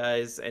one of you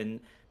guys." And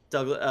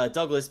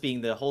Douglas,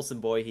 being the wholesome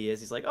boy he is,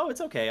 he's like, "Oh,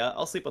 it's okay.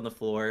 I'll sleep on the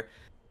floor."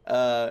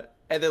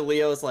 And then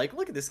Leo's like,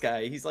 "Look at this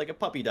guy. He's like a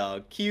puppy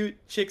dog. Cute.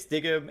 Chicks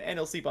dig him, and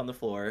he'll sleep on the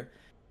floor."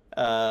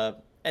 And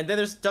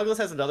then Douglas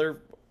has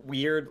another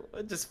weird,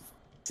 just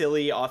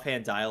silly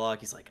offhand dialogue.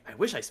 He's like, "I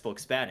wish I spoke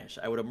Spanish.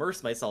 I would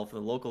immerse myself in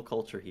the local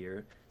culture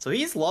here." So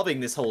he's loving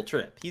this whole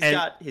trip. He's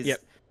got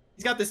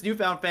this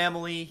newfound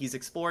family. He's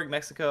exploring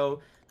Mexico.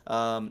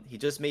 He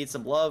just made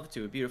some love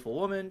to a beautiful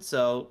woman.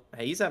 So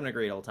hey, he's having a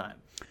great old time.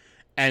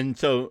 And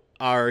so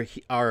our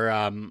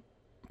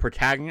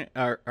protagonist,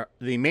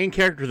 the main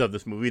characters of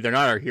this movie, they're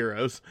not our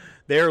heroes.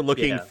 They're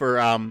looking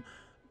for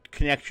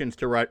connections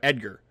to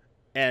Edgar,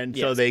 and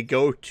so they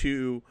go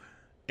to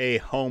a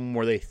home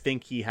where they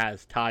think he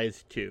has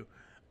ties to,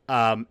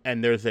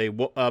 and there's a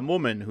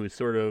woman who's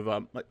sort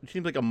of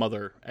seems like a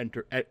mother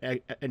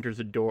enters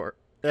the door.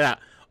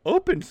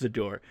 opens the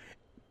door,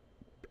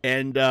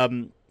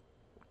 and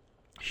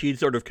she's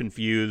sort of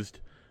confused.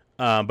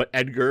 But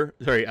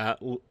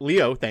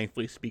Leo,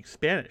 thankfully speaks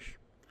Spanish,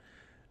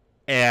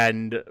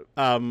 and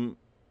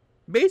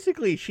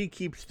basically she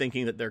keeps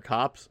thinking that they're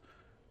cops.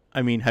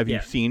 I mean, have you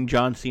seen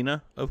John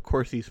Cena? Of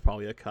course, he's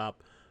probably a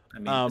cop. I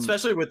mean,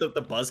 especially with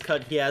the buzz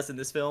cut he has in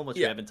this film, which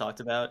we haven't talked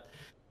about.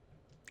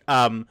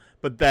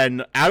 But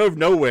then out of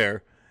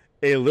nowhere,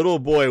 a little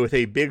boy with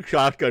a big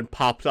shotgun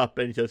pops up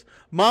and he says,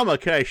 "Mama,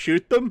 can I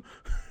shoot them?"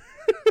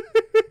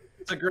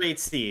 It's a great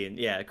scene.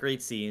 Yeah,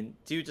 great scene.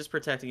 Dude just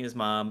protecting his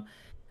mom.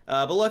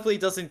 But luckily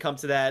it doesn't come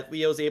to that.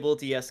 Leo's able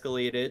to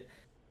de-escalate it.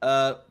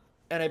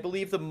 And I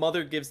believe the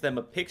mother gives them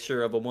a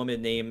picture of a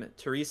woman named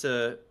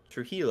Teresa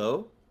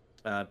Trujillo.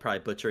 Probably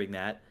butchering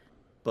that.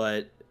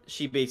 But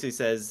she basically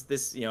says,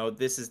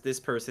 this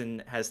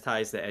person has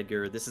ties to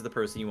Edgar. This is the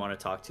person you want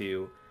to talk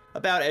to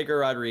about Edgar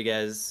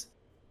Rodriguez.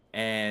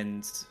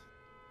 And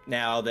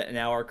now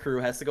our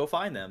crew has to go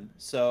find them.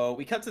 So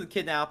we cut to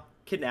the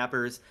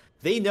kidnappers.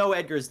 They know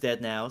Edgar's dead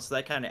now, so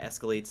that kind of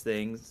escalates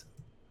things.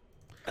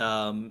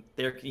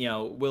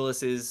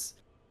 Willis is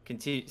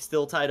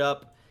still tied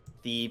up.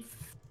 The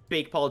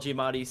fake Paul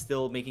Giamatti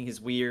still making his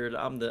weird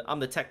I'm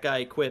the tech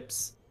guy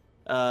quips.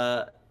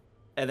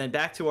 And then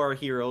back to our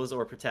heroes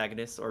or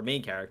protagonists or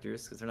main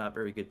characters, because they're not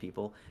very good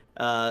people.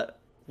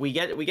 We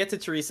get to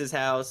Teresa's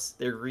house.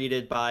 They're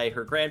greeted by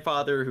her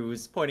grandfather,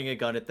 who's pointing a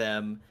gun at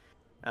them.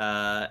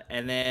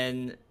 And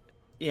then,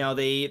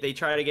 they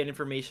try to get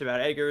information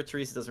about Edgar.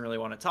 Teresa doesn't really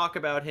want to talk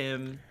about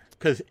him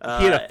because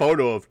he had a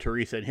photo of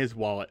Teresa in his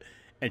wallet,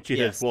 and she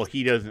says, "Well,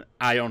 he doesn't.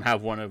 I don't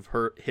have one of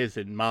his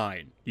in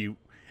mine."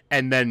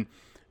 And then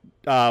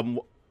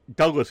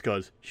Douglas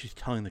goes, "She's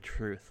telling the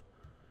truth."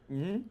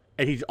 Mm-hmm.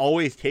 And he's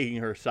always taking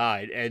her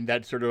side, and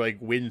that sort of like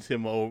wins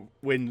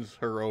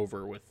her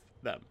over with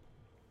them.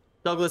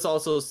 Douglas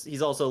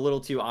he's also a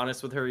little too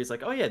honest with her. He's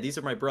like, "Oh yeah, these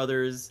are my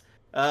brothers,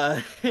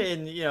 and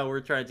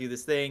we're trying to do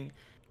this thing."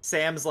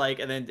 Sam's like,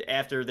 and then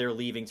after they're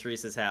leaving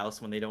Teresa's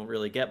house when they don't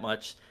really get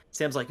much,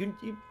 Sam's like,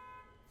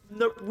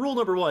 rule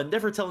number 1,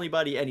 never tell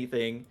anybody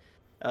anything.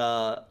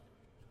 And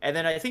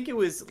then I think it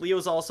was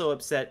Leo's also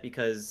upset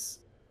because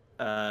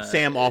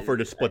Sam offered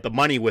to split the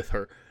money with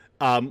her.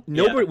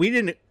 We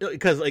didn't,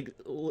 because like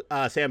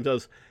Sam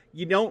says,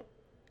 you don't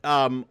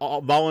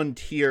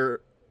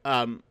volunteer.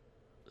 Sam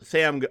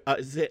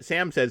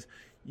says,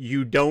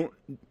 you don't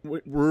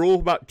rule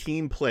about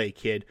team play,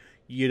 kid.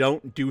 You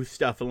don't do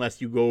stuff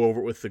unless you go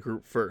over it with the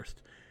group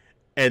first.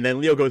 And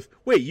then Leo goes,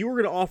 wait, you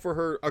were going to offer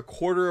her a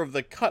quarter of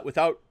the cut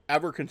without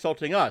ever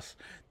consulting us.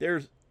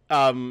 There's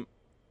no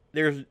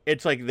I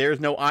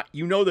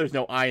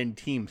in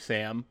team,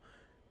 Sam.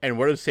 And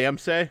what does Sam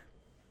say?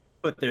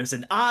 But there's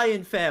an I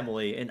in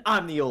family, and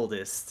I'm the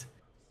oldest.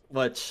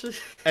 Which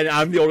and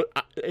I'm the oldest.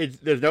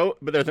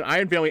 There's an I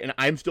in family, and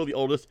I'm still the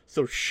oldest.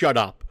 So shut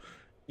up.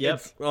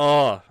 Yep.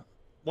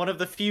 One of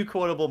the few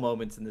quotable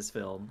moments in this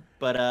film.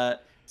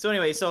 But so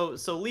anyway, so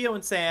Leo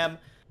and Sam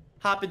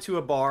hop into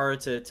a bar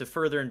to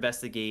further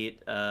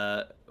investigate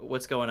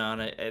what's going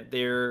on.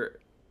 They're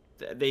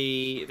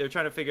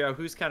trying to figure out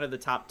who's kind of the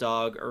top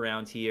dog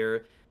around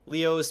here.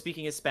 Leo is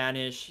speaking in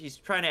Spanish. He's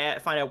trying to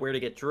find out where to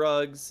get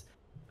drugs.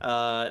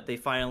 They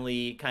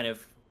finally kind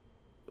of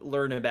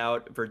learn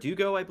about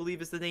Verdugo, I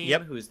believe is the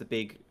name, who's the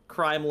big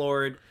crime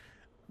lord.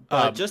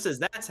 But just as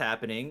that's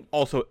happening...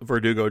 Also,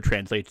 Verdugo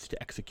translates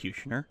to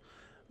executioner.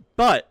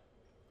 But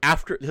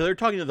so they're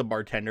talking to the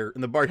bartender,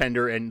 and the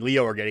bartender and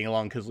Leo are getting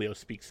along because Leo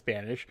speaks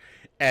Spanish.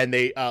 And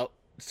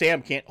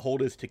Sam can't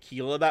hold his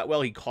tequila that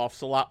well. He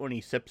coughs a lot when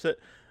he sips it.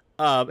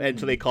 And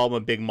so they call him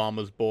a big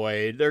mama's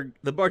boy.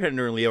 The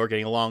bartender and Leo are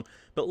getting along.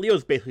 But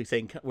Leo's basically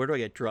saying, where do I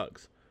get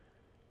drugs?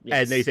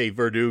 Yes. And they say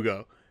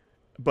Verdugo.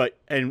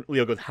 And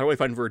Leo goes, how do I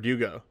find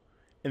Verdugo?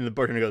 And the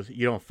bartender goes,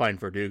 you don't find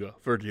Verdugo.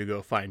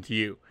 Verdugo finds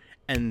you.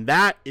 And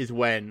that is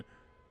when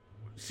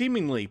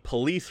seemingly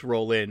police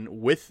roll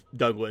in with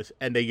Douglas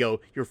and they go,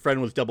 your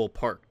friend was double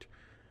parked.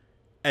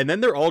 And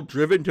then they're all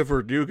driven to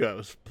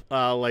Verdugo's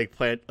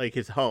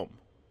his home.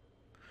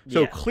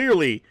 So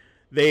clearly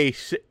they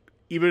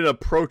even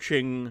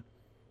approaching.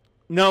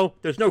 No,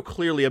 there's no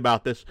clearly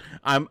about this.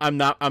 I'm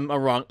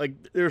wrong. Like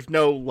there's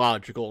no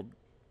logical.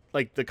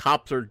 Like the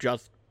cops are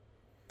just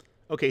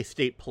okay,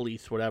 state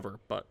police, whatever.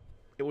 But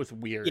it was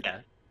weird.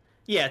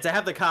 Yeah. To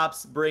have the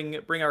cops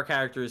bring our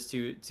characters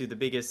to the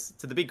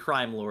big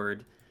crime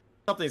lord.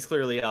 Something's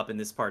clearly up in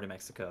this part of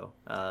Mexico.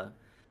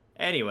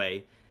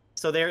 Anyway,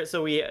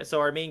 so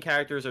our main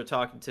characters are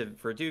talking to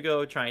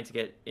Verdugo, trying to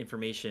get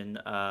information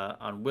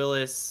on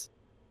Willis,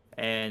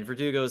 and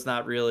Verdugo's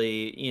not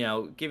really,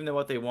 giving them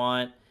what they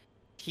want.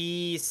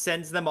 He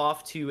sends them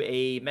off to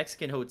a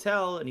Mexican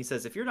hotel, and he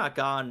says, if you're not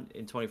gone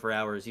in 24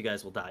 hours, you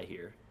guys will die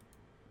here.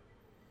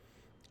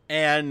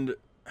 And,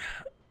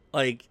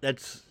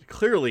 that's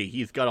clearly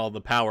he's got all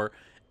the power.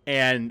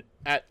 And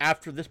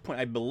after this point,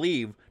 I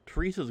believe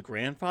Teresa's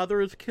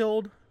grandfather is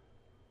killed.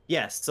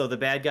 Yes, so the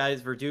bad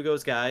guys,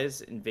 Verdugo's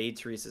guys, invade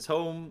Teresa's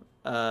home.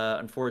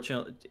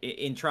 Unfortunately,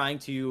 in trying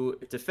to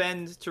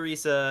defend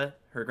Teresa,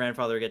 her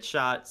grandfather gets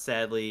shot,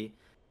 sadly.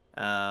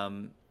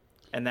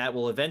 And that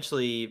will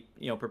eventually,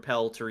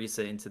 propel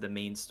Teresa into the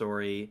main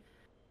story.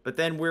 But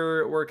then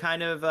we're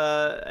kind of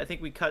I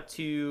think we cut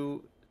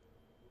to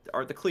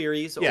the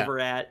Clearys Yeah.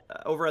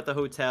 over at the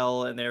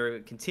hotel, and they're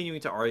continuing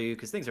to argue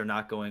because things are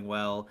not going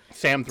well.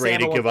 Sam's Sam ready at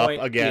to one give up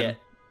point, again.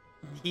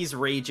 yeah, he's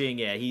raging.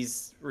 Yeah,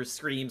 he's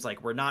screams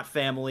like, "We're not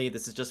family.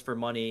 This is just for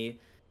money."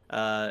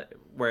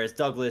 Whereas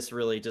Douglas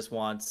really just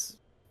wants,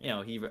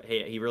 he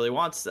really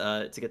wants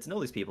to get to know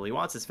these people. He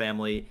wants his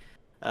family.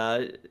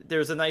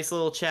 There's a nice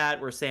little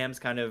chat where Sam's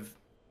kind of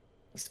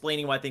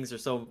explaining why things are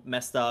so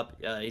messed up.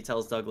 He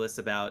tells Douglas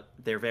about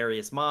their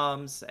various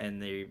moms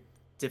and the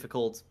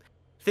difficult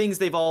things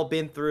they've all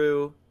been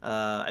through.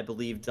 I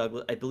believe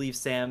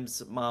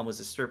Sam's mom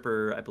was a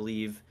stripper. I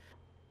believe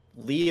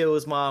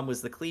Leo's mom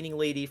was the cleaning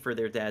lady for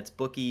their dad's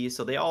bookie.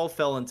 So they all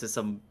fell into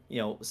some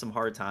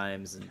hard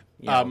times, and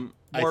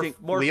I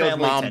think more Leo's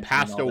family mom tension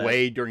passed and all that.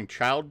 away during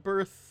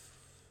childbirth.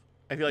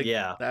 I feel like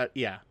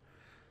Yeah.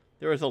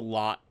 there was a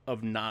lot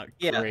of not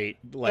Yeah, great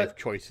life but-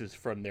 choices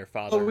from their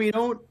father.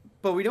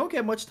 But we don't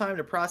get much time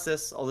to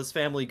process all this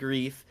family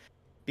grief,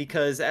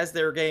 because as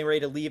they're getting ready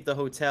to leave the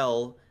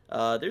hotel,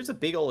 there's a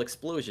big old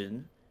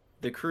explosion.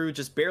 The crew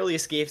just barely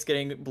escapes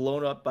getting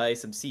blown up by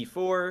some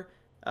C4,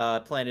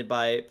 planted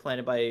by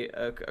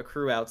a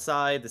crew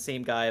outside. The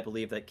same guy, I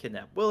believe, that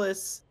kidnapped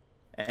Willis.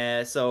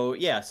 So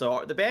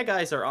the bad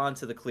guys are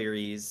onto the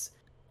Clearys,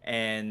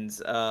 and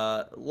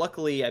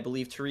luckily, I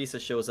believe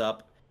Teresa shows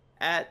up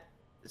at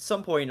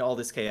some point in all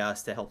this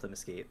chaos to help them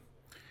escape.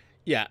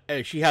 Yeah,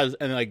 she has,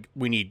 and like,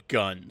 we need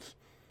guns.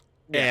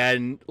 Yeah.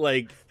 And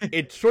like,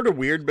 it's sort of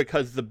weird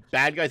because the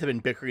bad guys have been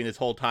bickering this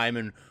whole time,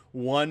 and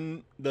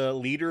the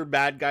leader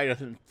bad guy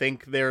doesn't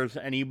think there's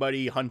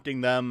anybody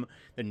hunting them.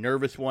 The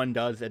nervous one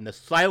does, and the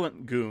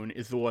silent goon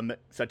is the one that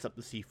sets up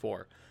the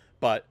C4.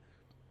 But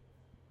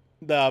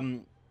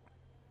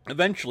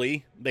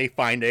eventually they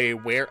find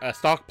a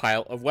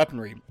stockpile of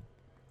weaponry.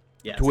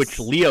 Yes. To which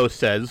Leo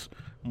says,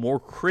 more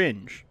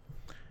cringe.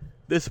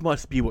 This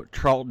must be what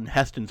Charlton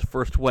Heston's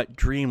first wet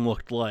dream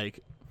looked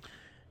like.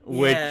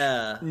 Which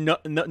Yeah.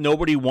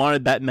 nobody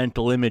wanted that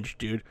mental image,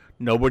 dude.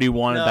 Nobody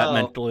wanted that No.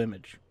 mental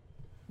image.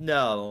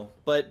 No,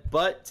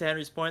 but to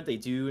Henry's point, they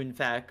do in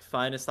fact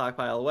find a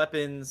stockpile of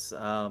weapons.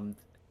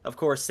 Of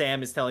course,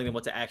 Sam is telling them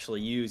what to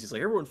actually use. He's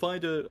like, everyone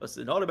find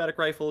an automatic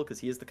rifle, because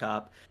he is the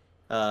cop.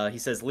 He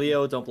says,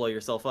 Leo, don't blow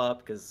yourself up,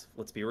 because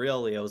let's be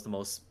real, Leo is the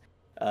most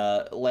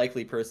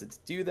likely person to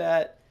do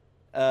that.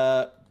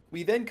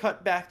 We then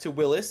cut back to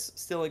Willis,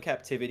 still in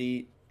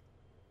captivity,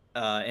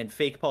 and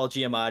fake Paul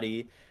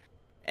Giamatti.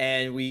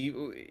 And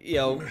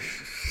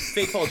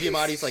fake Paul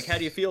Giamatti's like, how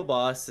do you feel,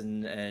 boss?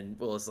 And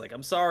Willis is like,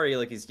 I'm sorry.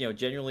 Like, he's,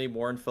 genuinely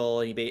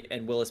mournful.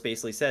 And Willis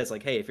basically says,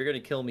 like, hey, if you're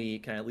going to kill me,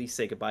 can I at least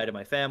say goodbye to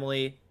my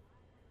family?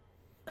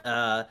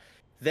 Then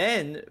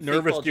fake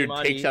Nervous Paul dude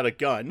Giamatti- takes out a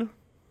gun.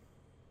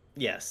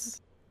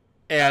 Yes.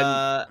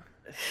 And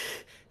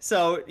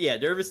So yeah,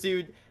 nervous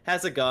dude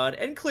has a gun,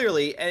 and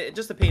clearly,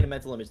 just to paint a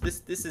mental image,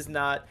 this is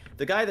not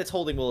the guy that's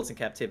holding Willis in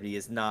captivity.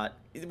 Is not.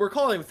 We're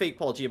calling him fake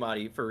Paul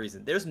Giamatti for a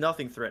reason. There's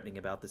nothing threatening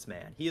about this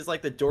man. He is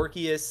like the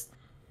dorkiest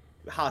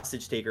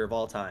hostage taker of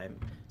all time.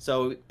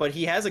 So, but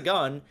he has a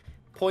gun,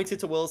 points it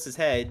to Willis's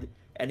head,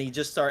 and he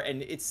just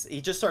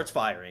starts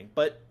firing,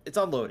 but it's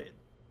unloaded.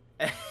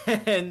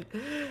 And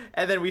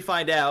then we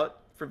find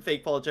out from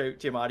fake Paul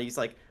Giamatti, he's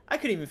like, I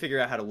couldn't even figure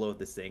out how to load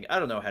this thing. I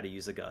don't know how to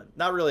use a gun.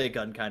 Not really a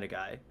gun kind of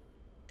guy.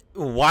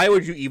 why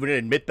would you even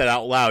admit that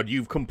out loud?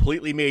 You've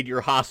completely made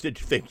your hostage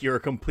think you're a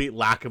complete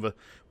lack of a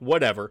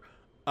whatever.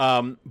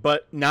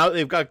 But now that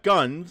they've got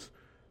guns,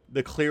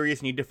 the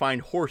Clearys need to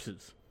find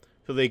horses.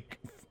 So they're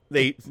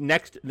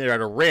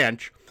at a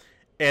ranch,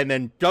 and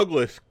then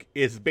Douglas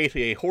is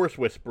basically a horse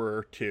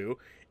whisperer too,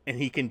 and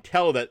he can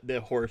tell that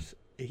the horse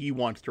he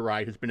wants to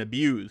ride has been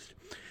abused,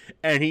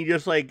 and he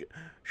just like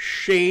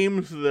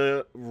shames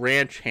the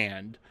ranch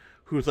hand,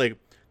 who's like,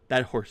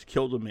 that horse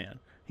killed a man.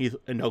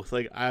 And Douglas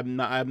like, I'm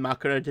not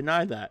gonna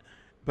deny that,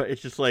 but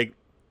it's just like,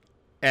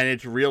 and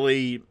it's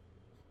really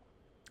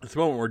this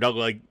moment where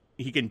Douglas, like,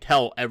 he can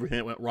tell everything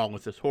that went wrong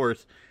with this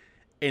horse,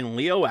 and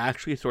Leo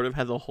actually sort of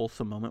has a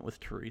wholesome moment with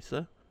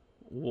Teresa.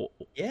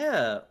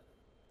 Yeah,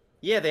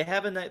 they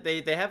have a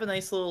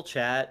nice little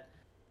chat.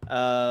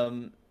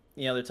 They're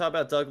talking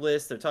about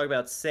Douglas. They're talking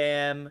about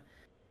Sam.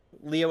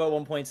 Leo at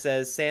one point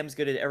says Sam's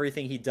good at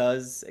everything he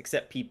does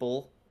except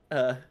people,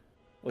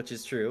 which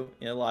is true.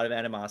 A lot of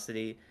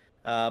animosity.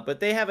 But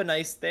they have a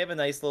nice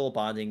little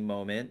bonding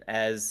moment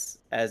as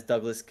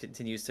Douglas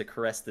continues to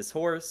caress this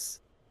horse,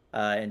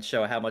 and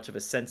show how much of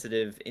a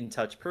sensitive, in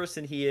touch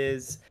person he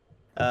is.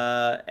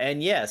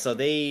 So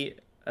they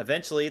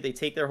eventually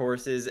take their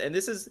horses, and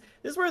this is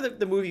where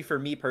the movie for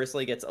me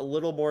personally gets a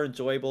little more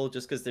enjoyable,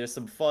 just because there's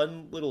some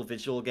fun little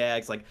visual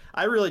gags. Like,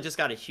 I really just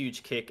got a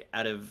huge kick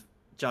out of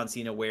John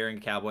Cena wearing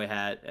a cowboy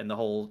hat and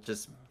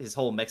his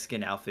whole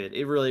Mexican outfit.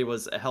 It really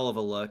was a hell of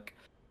a look.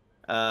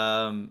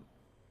 And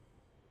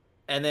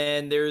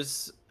then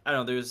there's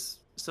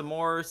some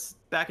more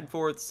back and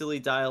forth silly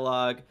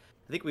dialogue.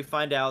 I think we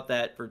find out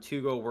that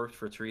Vertugo worked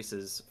for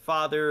Teresa's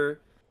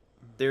father.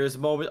 There's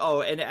moments.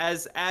 Oh, and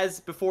as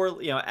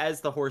before,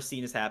 as the horse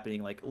scene is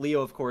happening, like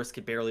Leo, of course,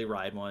 can barely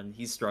ride one.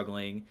 He's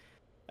struggling.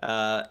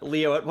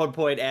 Leo at one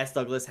point asked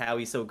Douglas how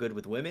he's so good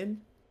with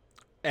women.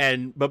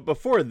 But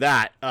before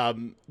that,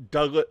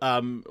 Douglas,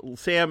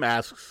 Sam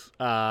asks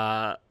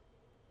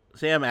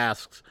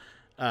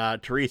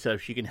Teresa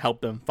if she can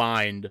help them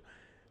find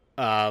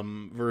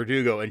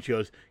Verdugo, and she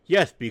goes,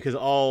 "Yes, because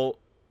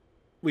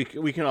we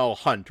can all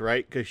hunt,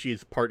 right? Because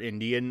she's part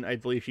Indian, I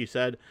believe she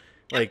said."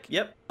 Like,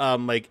 Yep.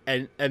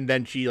 And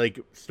then she like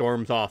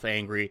storms off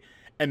angry,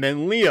 and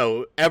then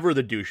Leo, ever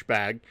the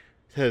douchebag,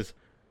 says,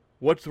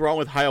 "What's wrong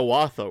with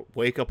Hiawatha?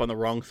 Wake up on the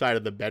wrong side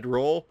of the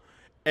bedroll."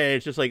 And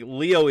it's just like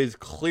Leo is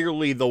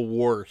clearly the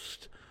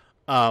worst.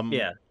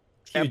 Yeah.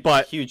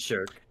 Huge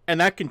jerk. And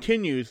that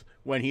continues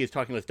when he is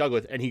talking with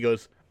Douglas, and he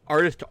goes,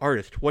 "Artist to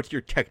artist, what's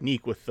your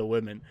technique with the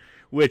women?"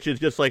 Which is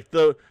just like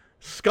the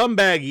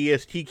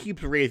scumbaggiest. He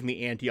keeps raising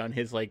the ante on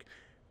his like,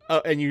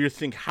 and you just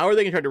think, how are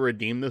they going to try to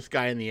redeem this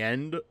guy in the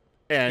end?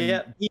 And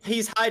yeah,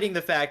 he's hiding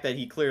the fact that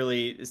he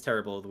clearly is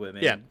terrible with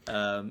women. Yeah.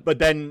 But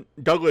then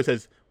Douglas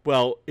says,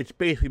 "Well, it's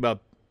basically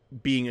about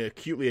being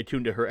acutely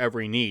attuned to her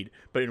every need,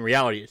 but in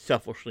reality, it's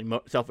selfishly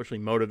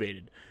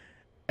motivated."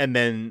 And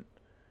then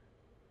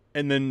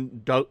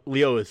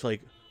Leo is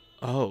like,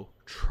 "Oh,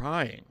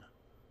 trying,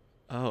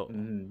 oh,"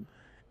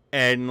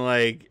 and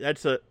like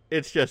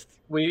it's just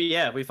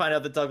we find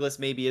out that Douglas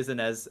maybe isn't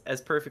as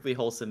perfectly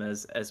wholesome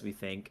as we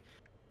think.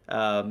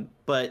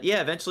 But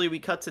yeah, eventually we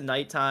cut to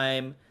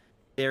nighttime.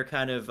 They're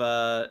kind of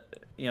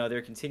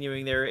they're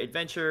continuing their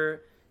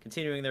adventure,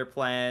 continuing their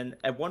plan.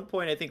 At one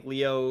point, I think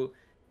Leo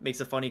makes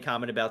a funny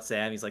comment about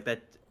Sam. He's like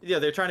that,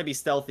 they're trying to be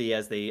stealthy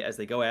as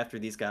they go after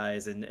these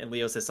guys, and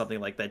Leo says something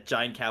like that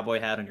giant cowboy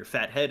hat on your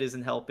fat head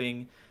isn't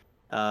helping.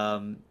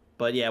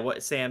 But yeah,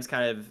 what Sam's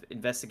kind of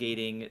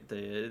investigating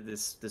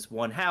this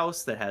one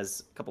house that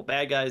has a couple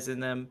bad guys in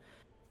them,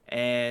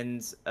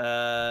 and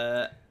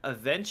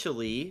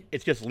eventually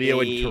it's just Leo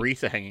and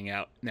Teresa hanging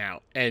out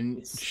now,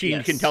 and she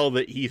can tell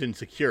that he's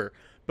insecure.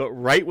 But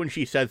right when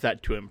she says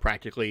that to him,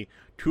 practically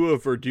two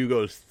of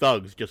Verdugo's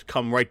thugs just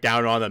come right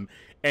down on them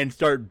and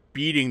start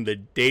beating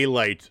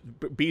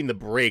the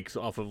brakes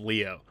off of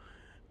Leo.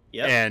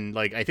 Yep. And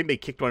like I think they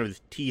kicked one of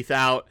his teeth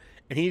out,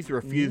 and he's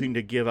refusing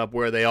to give up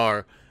where they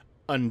are,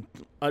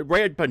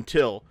 right up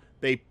until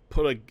they're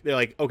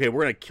like, "Okay,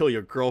 we're gonna kill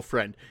your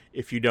girlfriend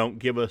if you don't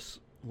give us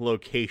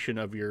location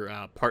of your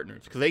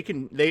partners," because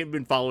they've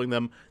been following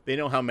them. They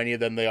know how many of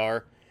them they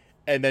are.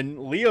 And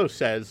then Leo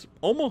says,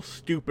 almost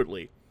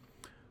stupidly,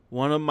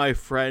 "One of my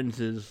friends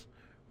is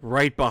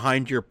right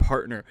behind your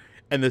partner."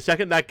 And the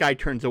second that guy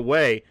turns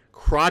away,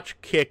 crotch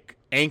kick,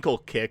 ankle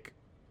kick,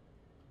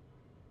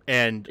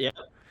 and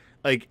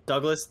like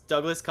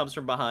Douglas comes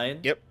from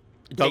behind. Yep.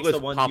 Douglas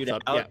pops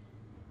up. Out. Yeah.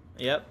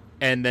 Yep.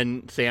 And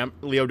then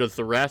Leo does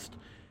the rest,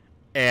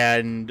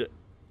 and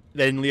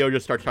then Leo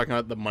just starts talking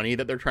about the money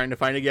that they're trying to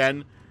find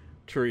again.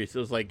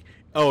 Teresa's like,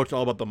 "Oh, it's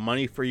all about the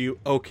money for you."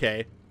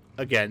 Okay.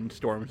 Again,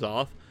 storms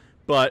off.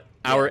 But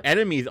our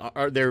enemies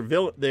their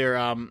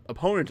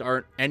opponents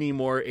aren't any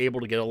more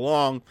able to get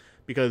along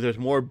because there's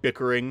more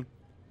bickering.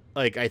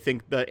 Like, I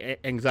think the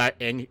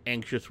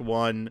anxious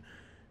one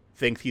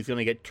thinks he's going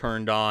to get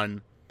turned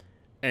on.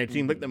 And it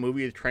seems like the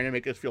movie is trying to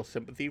make us feel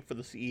sympathy for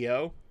the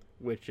CEO,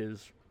 which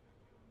is...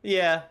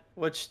 Yeah,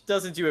 which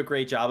doesn't do a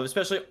great job,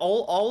 especially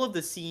all of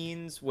the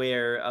scenes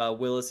where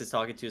Willis is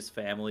talking to his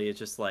family is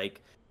just,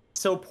 like,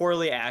 so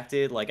poorly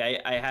acted. Like,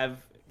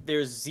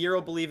 there's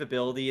zero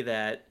believability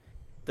that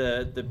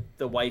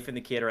the wife and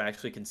the kid are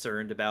actually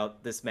concerned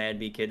about this man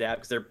being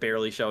kidnapped because they're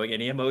barely showing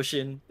any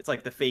emotion. It's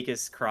like the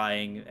fakest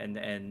crying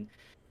and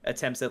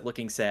attempts at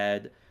looking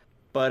sad.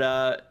 But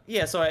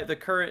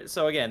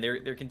so again,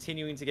 they're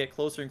continuing to get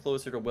closer and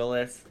closer to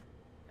Willis,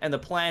 and the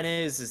plan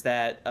is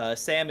that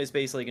Sam is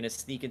basically going to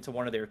sneak into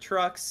one of their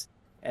trucks,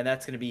 and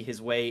that's going to be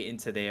his way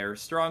into their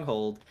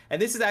stronghold.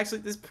 And this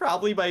is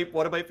probably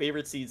one of my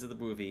favorite scenes of the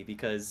movie,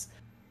 because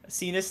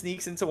Cena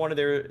sneaks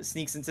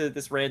into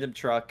this random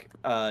truck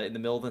in the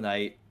middle of the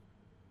night,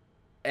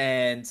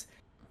 and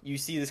you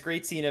see this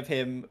great scene of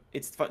him.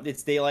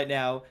 It's daylight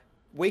now,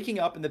 waking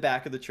up in the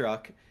back of the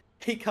truck.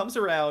 He comes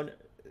around,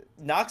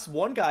 knocks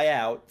one guy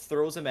out,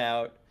 throws him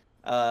out,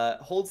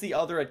 holds the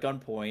other at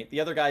gunpoint. The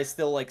other guy's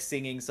still like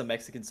singing some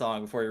Mexican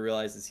song before he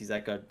realizes he's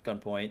at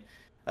gunpoint.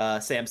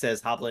 Sam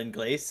says "Habla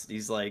inglés."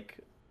 He's like,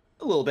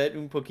 "A little bit,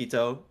 un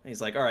poquito." And he's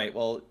like, "All right,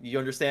 well, you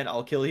understand?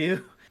 I'll kill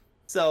you."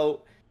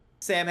 So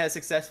Sam has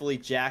successfully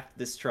jacked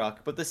this truck,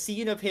 but the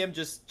scene of him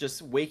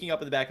just waking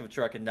up in the back of a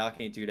truck and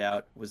knocking a dude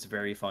out was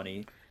very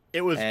funny.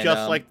 It was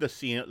just like the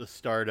scene at the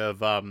start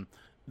of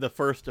the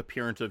first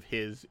appearance of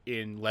his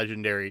in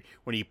Legendary,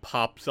 when he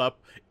pops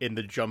up in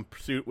the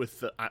jumpsuit with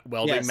the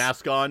welding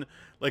mask on.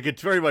 Like,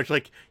 it's very much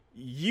like,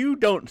 you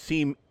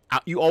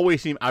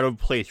always seem out of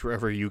place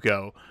wherever you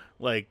go.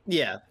 Like,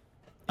 yeah,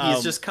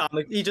 he's just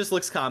comic. He just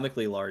looks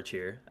comically large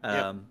here.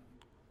 And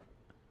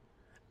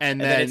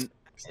then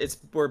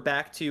we're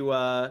back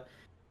to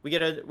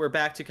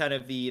kind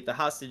of the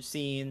hostage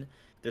scene.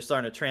 They're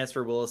starting to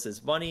transfer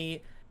Willis's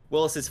money.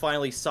 Willis is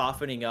finally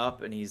softening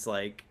up, and he's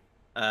like,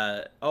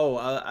 I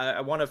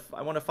want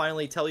to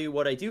finally tell you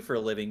what I do for a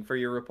living for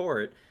your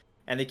report.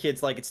 And the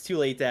kid's like, it's too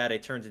late, Dad. I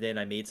turned it in.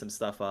 I made some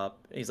stuff up.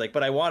 And he's like,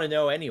 but I want to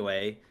know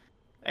anyway.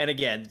 And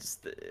again,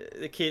 just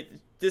the kid,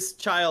 this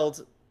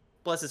child,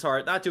 bless his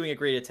heart, not doing a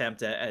great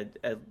attempt at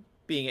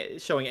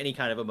showing any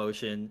kind of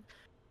emotion.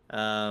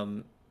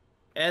 And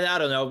I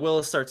don't know,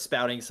 Will starts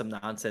spouting some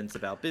nonsense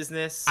about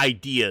business.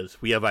 Ideas.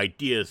 We have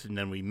ideas, and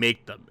then we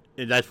make them.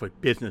 And that's what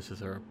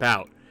businesses are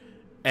about.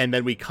 And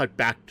then we cut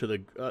back to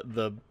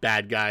the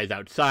bad guys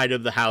outside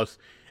of the house,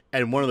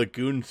 and one of the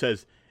goons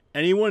says,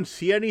 anyone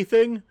see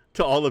anything?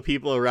 To all the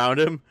people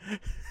around him.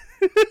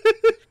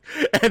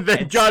 And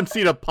then John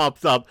Cena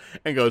pops up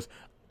and goes,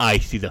 I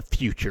see the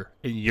future,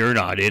 and you're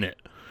not in it.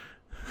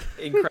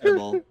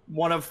 Incredible.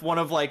 One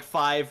of like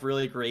 5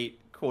 really great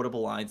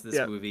quotable lines in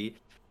this movie.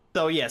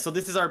 So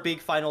this is our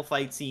big final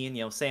fight scene.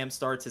 You know, Sam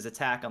starts his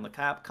attack on the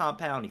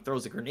compound. He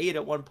throws a grenade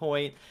at one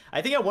point.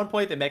 I think at one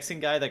point the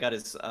Mexican guy that got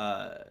his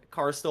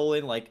car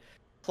stolen like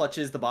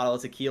clutches the bottle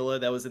of tequila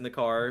that was in the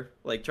car,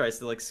 like tries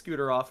to like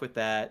scooter off with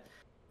that.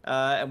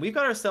 And we've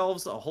got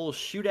ourselves a whole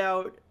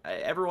shootout.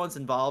 Everyone's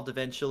involved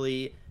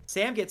eventually.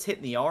 Sam gets hit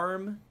in the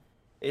arm.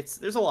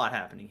 There's a lot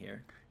happening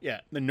here.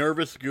 Yeah, the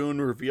nervous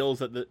goon reveals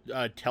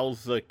that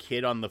tells the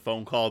kid on the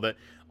phone call that,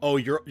 oh,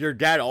 your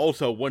dad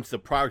also, once the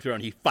products are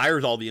on, he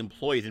fires all the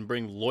employees and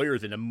brings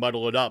lawyers in to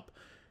muddle it up.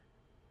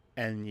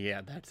 And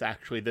yeah, that's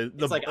actually the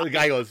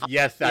guy goes,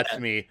 yes, that's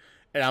me.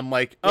 And I'm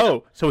like,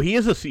 oh, so he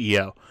is a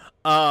CEO.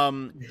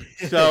 And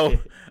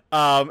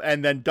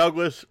then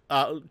Douglas,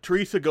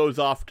 Teresa goes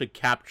off to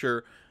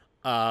capture,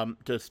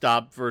 to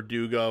stop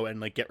Verdugo and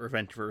like get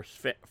revenge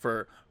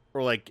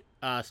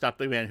stop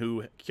the man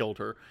who killed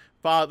her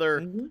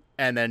father. Mm-hmm.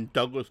 And then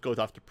Douglas goes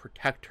off to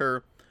protect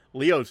her.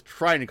 Leo's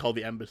trying to call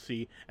the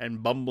embassy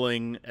and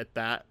bumbling at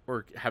that,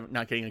 or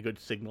not getting a good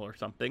signal or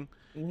something.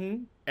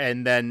 Mm-hmm.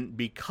 And then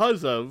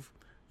because of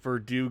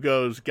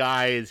Verdugo's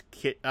guys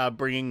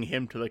bringing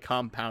him to the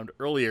compound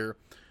earlier,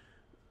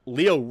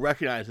 Leo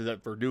recognizes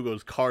that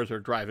Verdugo's cars are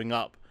driving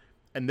up,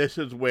 and this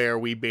is where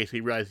we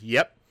basically realize,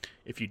 yep,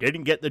 if you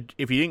didn't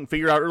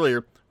figure out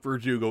earlier,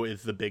 Verdugo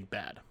is the big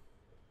bad.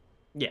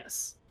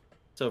 Yes.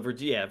 So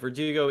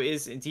Verdugo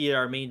is indeed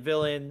our main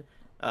villain.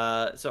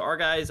 So our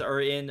guys are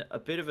in a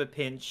bit of a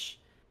pinch,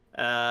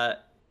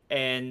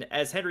 and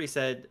as Henry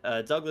said,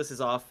 Douglas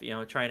is off,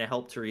 trying to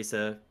help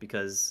Teresa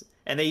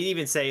and they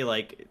even say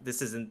like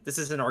this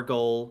isn't our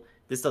goal.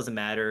 This doesn't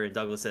matter. And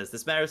Douglas says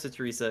this matters to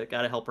Teresa.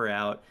 Got to help her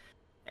out.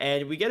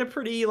 And we get a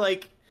pretty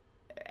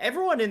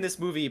everyone in this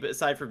movie,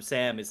 aside from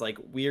Sam, is like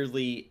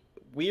weirdly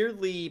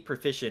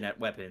proficient at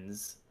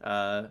weapons.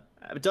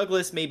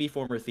 Douglas, maybe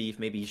former thief,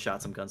 maybe he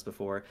shot some guns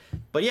before,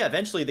 but yeah,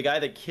 eventually the guy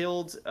that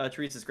killed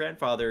Teresa's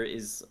grandfather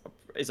is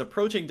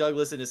approaching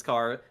Douglas in his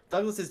car.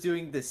 Douglas is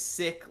doing this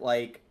sick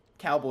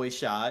cowboy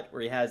shot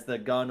where he has the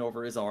gun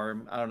over his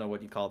arm. I don't know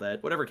what you call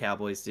that. Whatever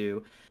cowboys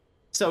do.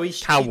 So he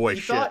cowboy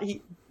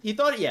shit. He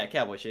thought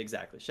cowboy shit,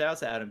 exactly. Shout out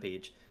to Adam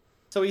Page.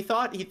 So he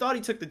thought he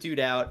took the dude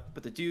out,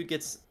 but the dude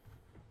gets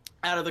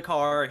out of the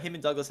car. Him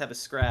and Douglas have a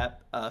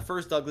scrap.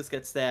 First Douglas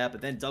gets stabbed,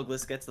 but then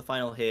Douglas gets the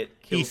final hit.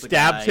 He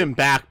stabs him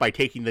back by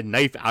taking the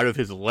knife out of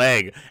his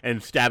leg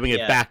and stabbing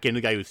it back into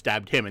the guy who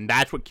stabbed him, and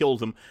that's what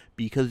kills him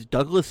because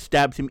Douglas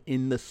stabs him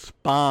in the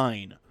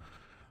spine.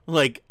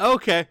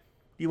 Okay,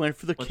 you went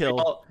for the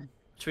kill.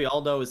 Which we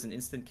all know is an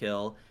instant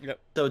kill. Yep.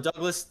 So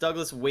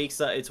Douglas wakes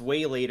up. It's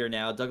way later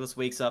now. Douglas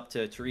wakes up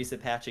to Teresa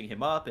patching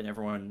him up, and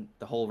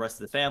the whole rest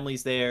of the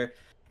family's there.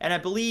 And I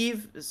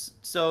believe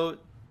so.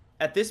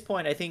 At this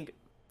point, I think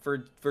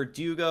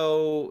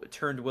Verdugo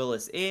turned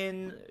Willis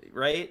in,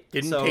 right?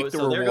 Didn't take the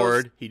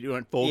reward. He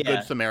went full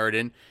Good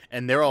Samaritan,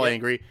 and they're all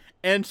angry.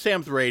 And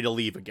Sam's ready to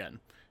leave again.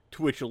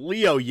 To which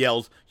Leo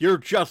yells, "You're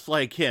just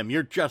like him.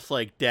 You're just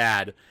like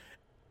Dad."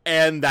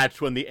 And that's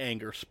when the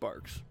anger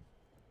sparks.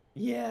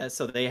 Yeah,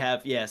 so they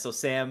have so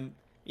Sam,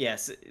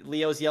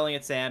 Leo's yelling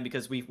at Sam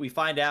because we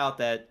find out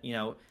that,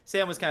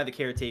 Sam was kind of the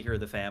caretaker of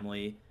the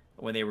family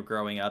when they were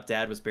growing up.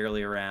 Dad was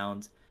barely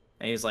around.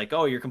 And he's like,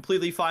 "Oh, you're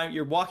completely fine.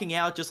 You're walking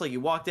out just like you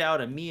walked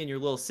out on me and your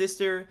little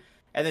sister."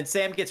 And then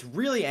Sam gets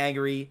really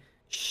angry,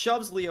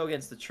 shoves Leo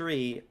against the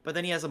tree, but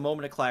then he has a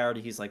moment of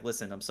clarity. He's like,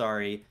 "Listen, I'm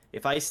sorry.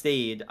 If I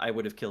stayed, I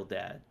would have killed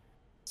Dad."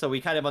 So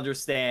we kind of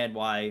understand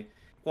why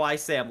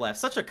Sam left.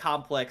 Such a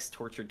complex,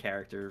 tortured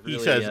character. Really,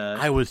 he says,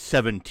 "I was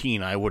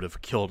 17. I would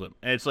have killed him."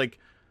 And it's like,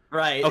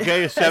 right?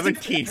 Okay,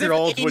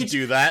 17-year-olds would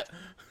do that.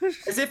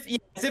 As if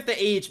the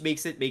age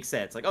makes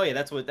sense. Like, oh yeah,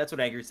 that's what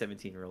angry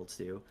 17-year-olds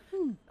do.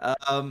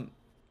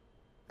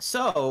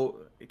 So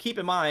keep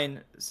in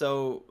mind,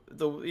 so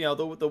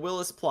the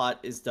Willis plot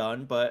is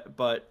done,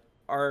 but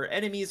our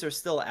enemies are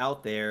still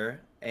out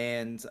there,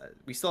 and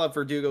we still have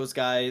Verdugo's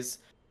guys.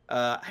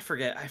 I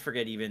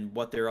forget even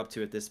what they're up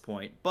to at this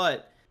point,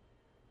 but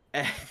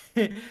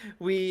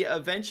we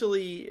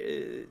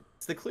eventually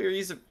the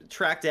Clearys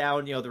track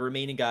down the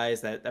remaining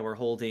guys that were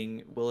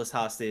holding Willis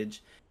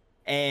hostage,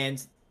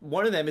 and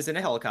one of them is in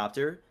a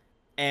helicopter,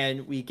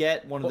 and we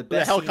get one of the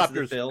best scenes of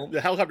the film. The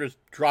helicopter's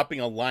dropping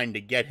a line to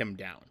get him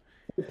down.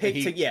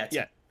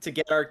 To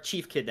get our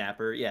chief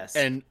kidnapper, yes.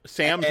 And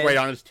Sam's right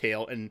on his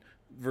tail, and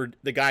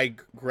the guy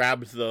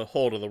grabs the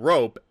hold of the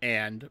rope,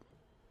 and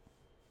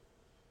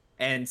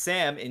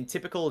Sam, in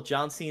typical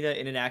John Cena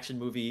in an action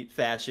movie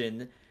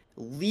fashion,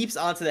 leaps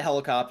onto the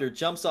helicopter,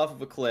 jumps off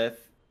of a cliff,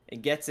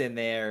 and gets in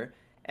there.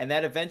 And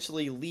that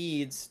eventually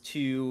leads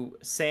to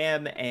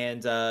Sam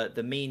and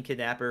the main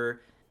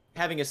kidnapper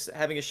having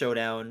a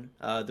showdown.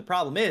 The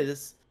problem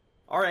is,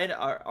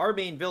 our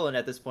main villain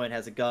at this point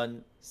has a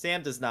gun.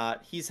 Sam does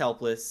not. He's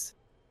helpless.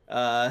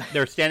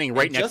 They're standing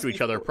right next to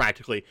each other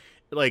practically.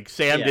 Like,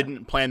 Sam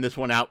didn't plan this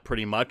one out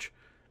pretty much.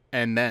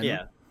 And then...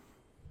 Yeah.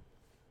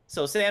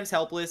 So Sam's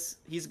helpless.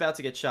 He's about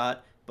to get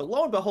shot. But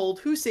lo and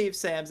behold, who saves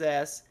Sam's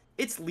ass?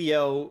 It's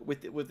Leo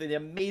with an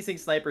amazing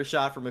sniper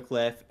shot from a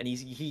cliff. And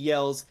he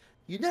yells,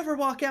 "You never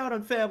walk out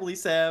on family,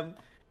 Sam."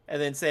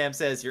 And then Sam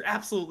says, "You're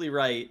absolutely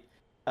right."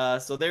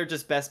 So they're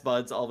just best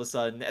buds all of a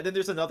sudden. And then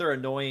there's another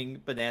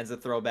annoying Bonanza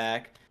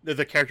throwback. There's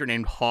a character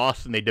named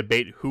Hoss, and they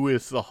debate who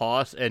is the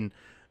Hoss. And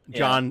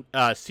John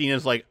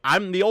Cena's like,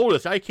 "I'm the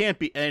oldest. I can't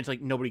be." And it's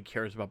like, nobody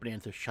cares about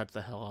Bonanza. Shut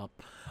the hell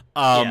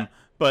up.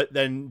 But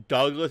then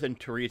Douglas and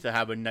Teresa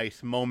have a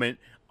nice moment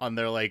on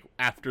their, like,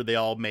 after they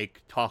all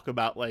talk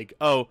about, like,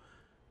 oh,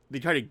 they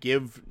try to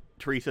give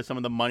Teresa some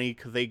of the money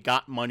because they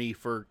got money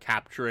for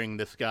capturing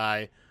this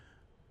guy.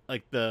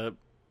 Like, they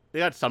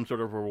got some sort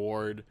of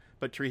reward,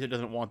 but Teresa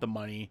doesn't want the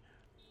money.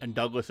 And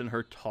Douglas and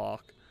her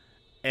talk.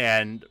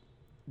 And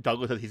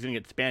Douglas says he's going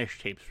to get Spanish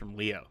tapes from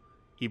Leo.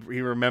 He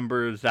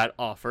remembers that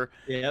offer.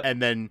 Yep.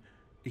 And then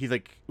he's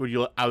like,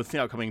 I was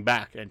thinking about coming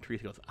back. And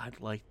Teresa goes, "I'd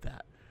like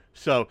that."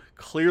 So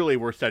clearly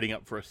we're setting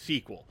up for a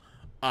sequel.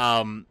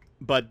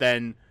 But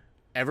then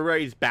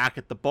everybody's back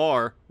at the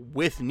bar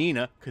with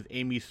Nina because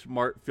Amy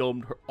Smart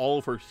filmed all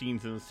of her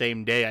scenes in the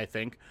same day, I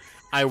think.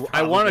 I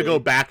want to go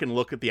back and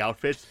look at the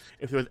outfits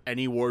if there was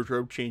any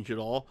wardrobe change at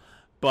all.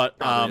 But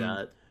Probably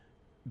not.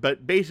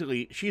 But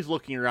basically, she's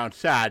looking around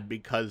sad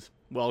because,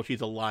 well,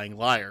 she's a lying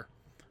liar.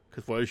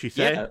 Because what does she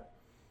say? Yeah.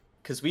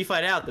 Because we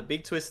find out the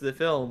big twist of the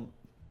film,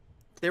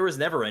 there was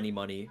never any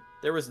money.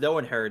 There was no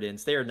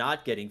inheritance. They are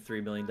not getting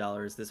 $3 million.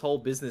 This whole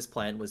business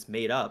plan was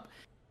made up.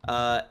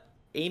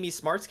 Amy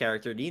Smart's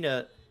character,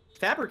 Nina,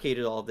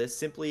 fabricated all of this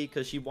simply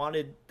because she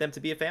wanted them to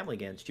be a family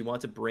again. She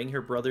wanted to bring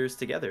her brothers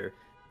together.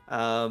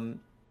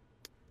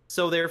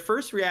 So their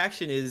first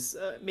reaction is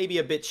maybe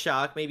a bit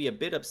shocked, maybe a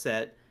bit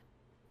upset.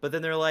 But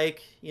then they're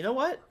like, you know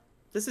what?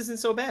 This isn't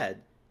so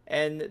bad.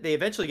 And they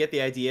eventually get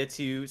the idea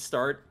to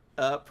start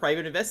a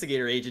private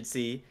investigator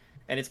agency.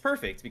 And it's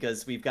perfect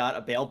because we've got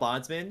a bail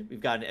bondsman, we've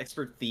got an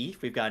expert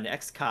thief, we've got an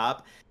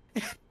ex-cop,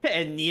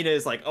 and Nina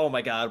is like, "Oh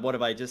my god, what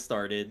have I just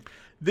started?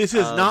 This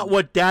is not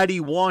what Daddy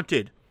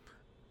wanted."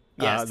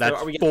 Yes, that's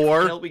so we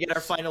 4. We get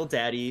our final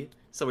daddy.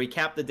 So we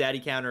cap the daddy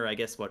counter, I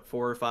guess, what,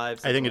 4 or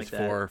 5? I think it's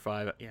 4 or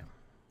 5. Yeah.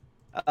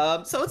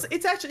 So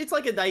it's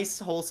like a nice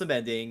wholesome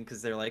ending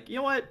because they're like, you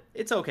know what,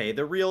 it's okay.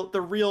 The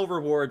real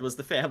reward was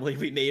the family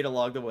we made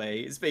along the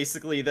way. Is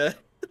basically the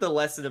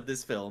lesson of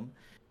this film.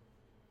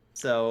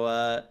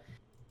 So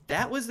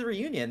that was the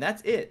reunion.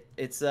 That's it.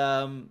 It's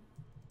I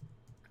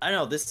don't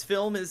know. This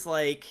film is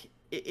like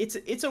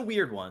it's a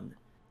weird one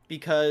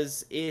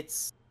because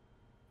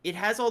it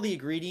has all the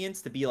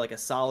ingredients to be like a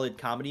solid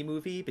comedy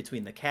movie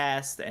between the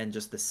cast and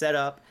just the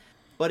setup,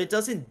 but it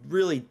doesn't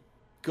really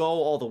go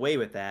all the way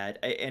with that,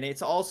 and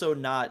it's also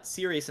not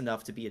serious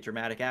enough to be a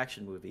dramatic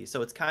action movie.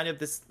 So it's kind of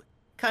this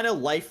kind of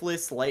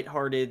lifeless,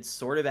 lighthearted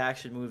sort of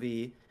action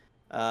movie,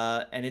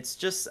 and it's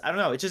just, I don't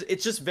know,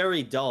 it's just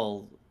very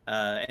dull,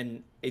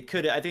 and I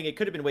think it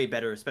could have been way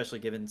better, especially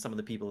given some of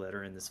the people that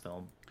are in this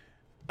film.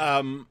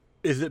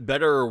 Is it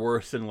better or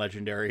worse than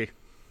Legendary?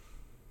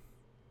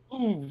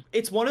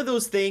 It's one of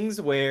those things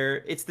where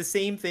it's the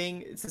same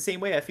thing. It's the same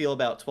way I feel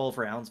about 12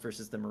 Rounds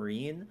versus The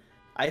Marine.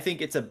 I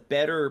think it's a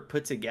better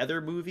put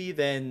together movie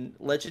than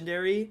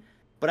Legendary,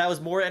 but I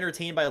was more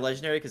entertained by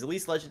Legendary because at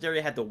least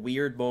Legendary had the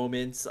weird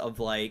moments of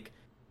like,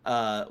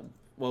 what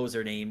was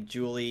her name?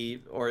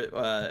 Julie, or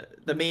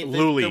the main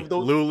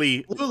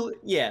Luli.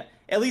 Yeah,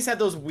 at least had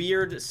those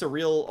weird,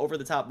 surreal, over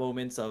the top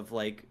moments of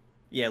like,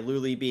 yeah,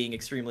 Luli being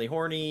extremely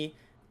horny,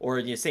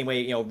 or the same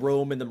way,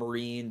 Rome in The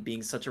Marine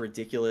being such a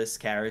ridiculous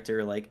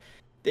character. Like,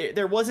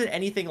 there wasn't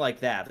anything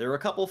like that. There were a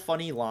couple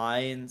funny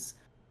lines.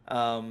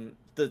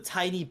 The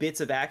tiny bits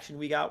of action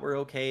we got were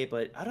okay,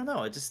 but I don't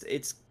know.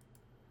 It's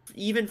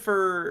even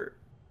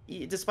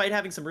despite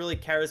having some really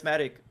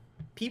charismatic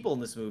people in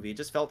this movie, it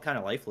just felt kind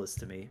of lifeless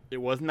to me. It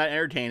wasn't that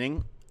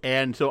entertaining,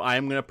 and so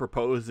I'm going to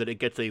propose that it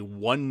gets a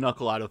 1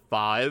 knuckle out of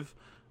 5,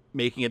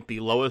 making it the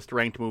lowest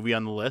ranked movie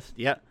on the list.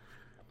 Yeah,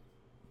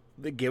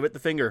 they give it the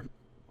finger.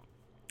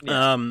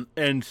 Yeah.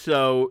 And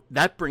so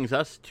that brings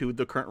us to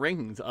the current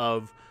rankings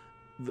of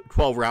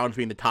 12 Rounds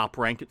being the top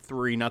ranked at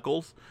 3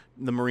 knuckles,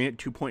 The Marine at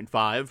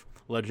 2.5,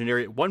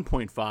 Legendary at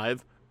 1.5,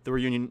 The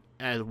Reunion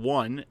as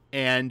 1,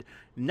 and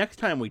next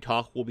time we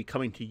talk, we'll be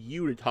coming to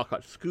you to talk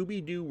about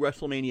Scooby-Doo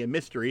WrestleMania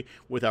Mystery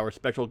with our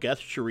special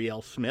guest,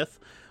 Sharielle Smith.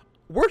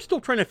 We're still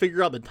trying to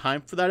figure out the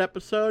time for that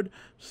episode,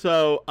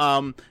 so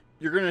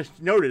you're going to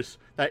notice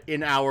that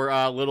in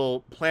our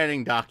little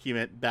planning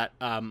document, that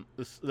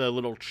the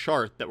little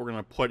chart that we're going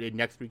to put in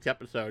next week's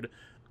episode,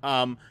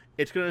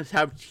 it's going to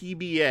have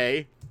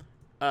TBA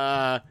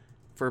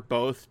for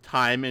both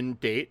time and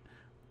date.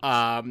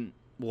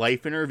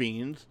 Life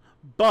Intervenes,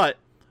 but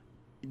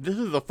this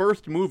is the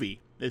first movie.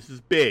 This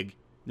is big.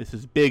 This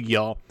is big,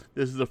 y'all.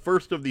 This is the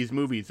first of these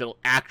movies that'll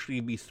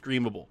actually be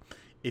streamable.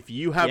 If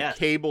you have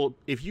cable,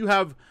 if you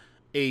have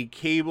a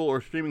cable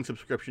or streaming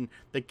subscription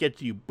that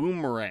gets you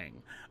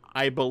Boomerang,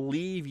 I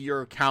believe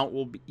your account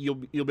will be, you'll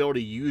be able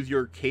to use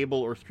your cable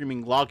or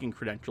streaming login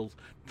credentials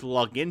to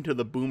log into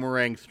the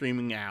Boomerang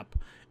streaming app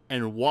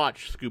and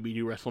watch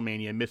Scooby-Doo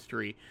WrestleMania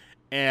Mystery.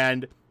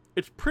 And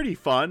it's pretty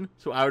fun,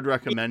 so I would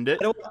recommend it.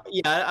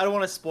 I don't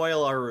want to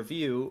spoil our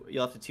review.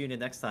 You'll have to tune in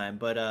next time.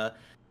 But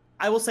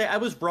I will say I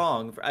was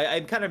wrong. I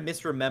kind of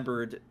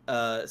misremembered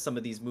some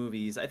of these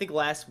movies. I think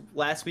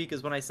last week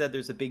is when I said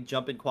there's a big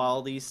jump in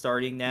quality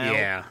starting now.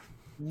 Yeah.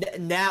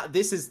 Now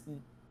this is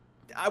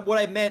what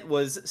I meant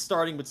was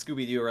starting with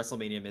Scooby-Doo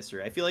WrestleMania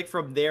Mystery. I feel like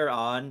from there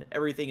on,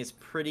 everything is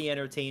pretty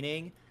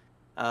entertaining,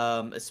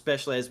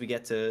 especially as we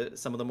get to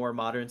some of the more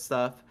modern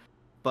stuff.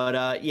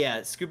 But yeah,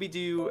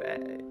 Scooby-Doo,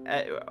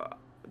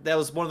 that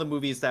was one of the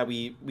movies that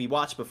we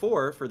watched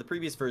before for the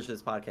previous version of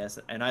this podcast,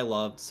 and I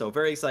loved. So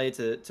very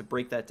excited to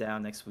break that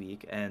down next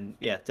week. And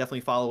yeah,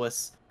 definitely follow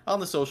us on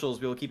the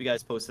socials. We will keep you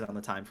guys posted on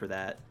the time for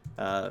that.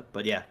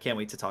 But yeah, can't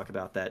wait to talk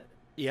about that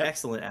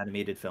excellent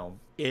animated film.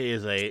 It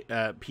is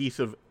a piece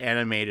of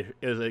animated,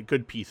 it is a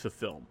good piece of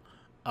film.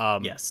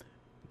 Yes.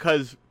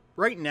 Because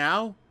right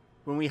now,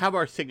 when we have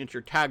our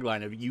signature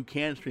tagline of "You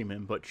can stream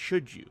him, but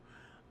should you?"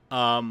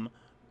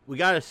 We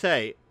gotta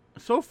say,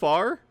 so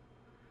far,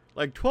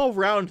 like 12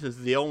 Rounds is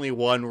the only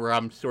one where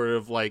I'm sort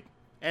of like,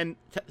 and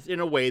in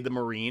a way, The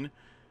Marine,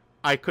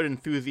 I could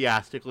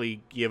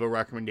enthusiastically give a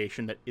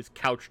recommendation that is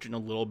couched in a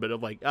little bit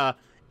of like,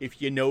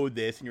 if you know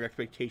this and your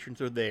expectations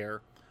are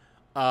there.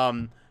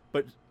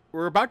 But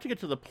we're about to get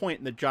to the point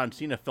in the John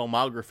Cena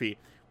filmography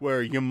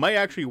where you might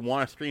actually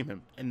want to stream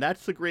him. And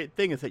that's the great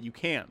thing, is that you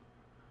can.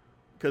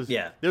 Because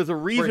there's a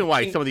reason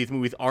why some of these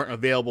movies aren't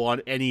available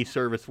on any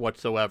service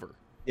whatsoever.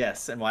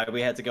 Yes, and why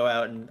we had to go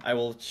out, and I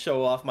will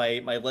show off my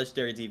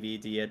legendary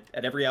DVD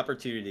at every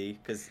opportunity,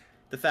 because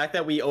the fact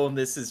that we own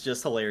this is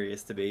just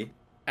hilarious to me.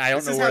 I don't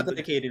this know is where how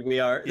dedicated we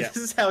are. Yeah.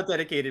 This is how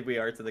dedicated we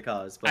are to the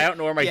cause. But I don't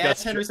know where my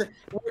Henry said,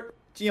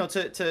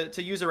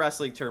 to use a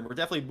wrestling term, we're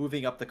definitely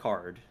moving up the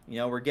card.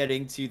 We're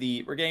getting to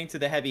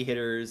the heavy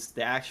hitters,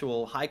 the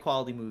actual high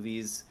quality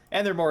movies,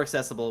 and they're more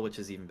accessible, which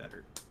is even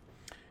better.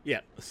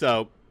 Yeah.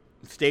 So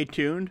stay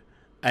tuned.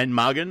 And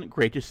Magan,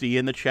 great to see you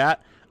in the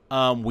chat.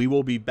 We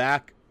will be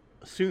back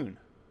soon.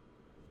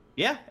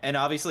 Yeah, and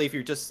obviously, if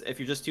you're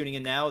just tuning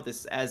in now,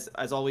 this as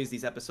always,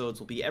 these episodes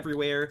will be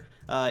everywhere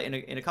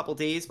in a couple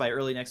days by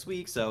early next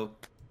week. So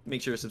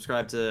make sure to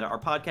subscribe to our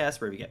podcast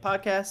wherever you get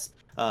podcasts,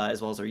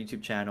 as well as our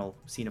YouTube channel,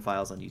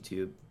 Cinephiles on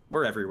YouTube.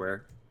 We're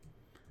everywhere.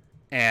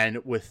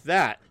 And with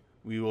that,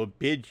 we will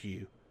bid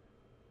you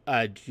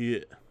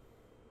adieu.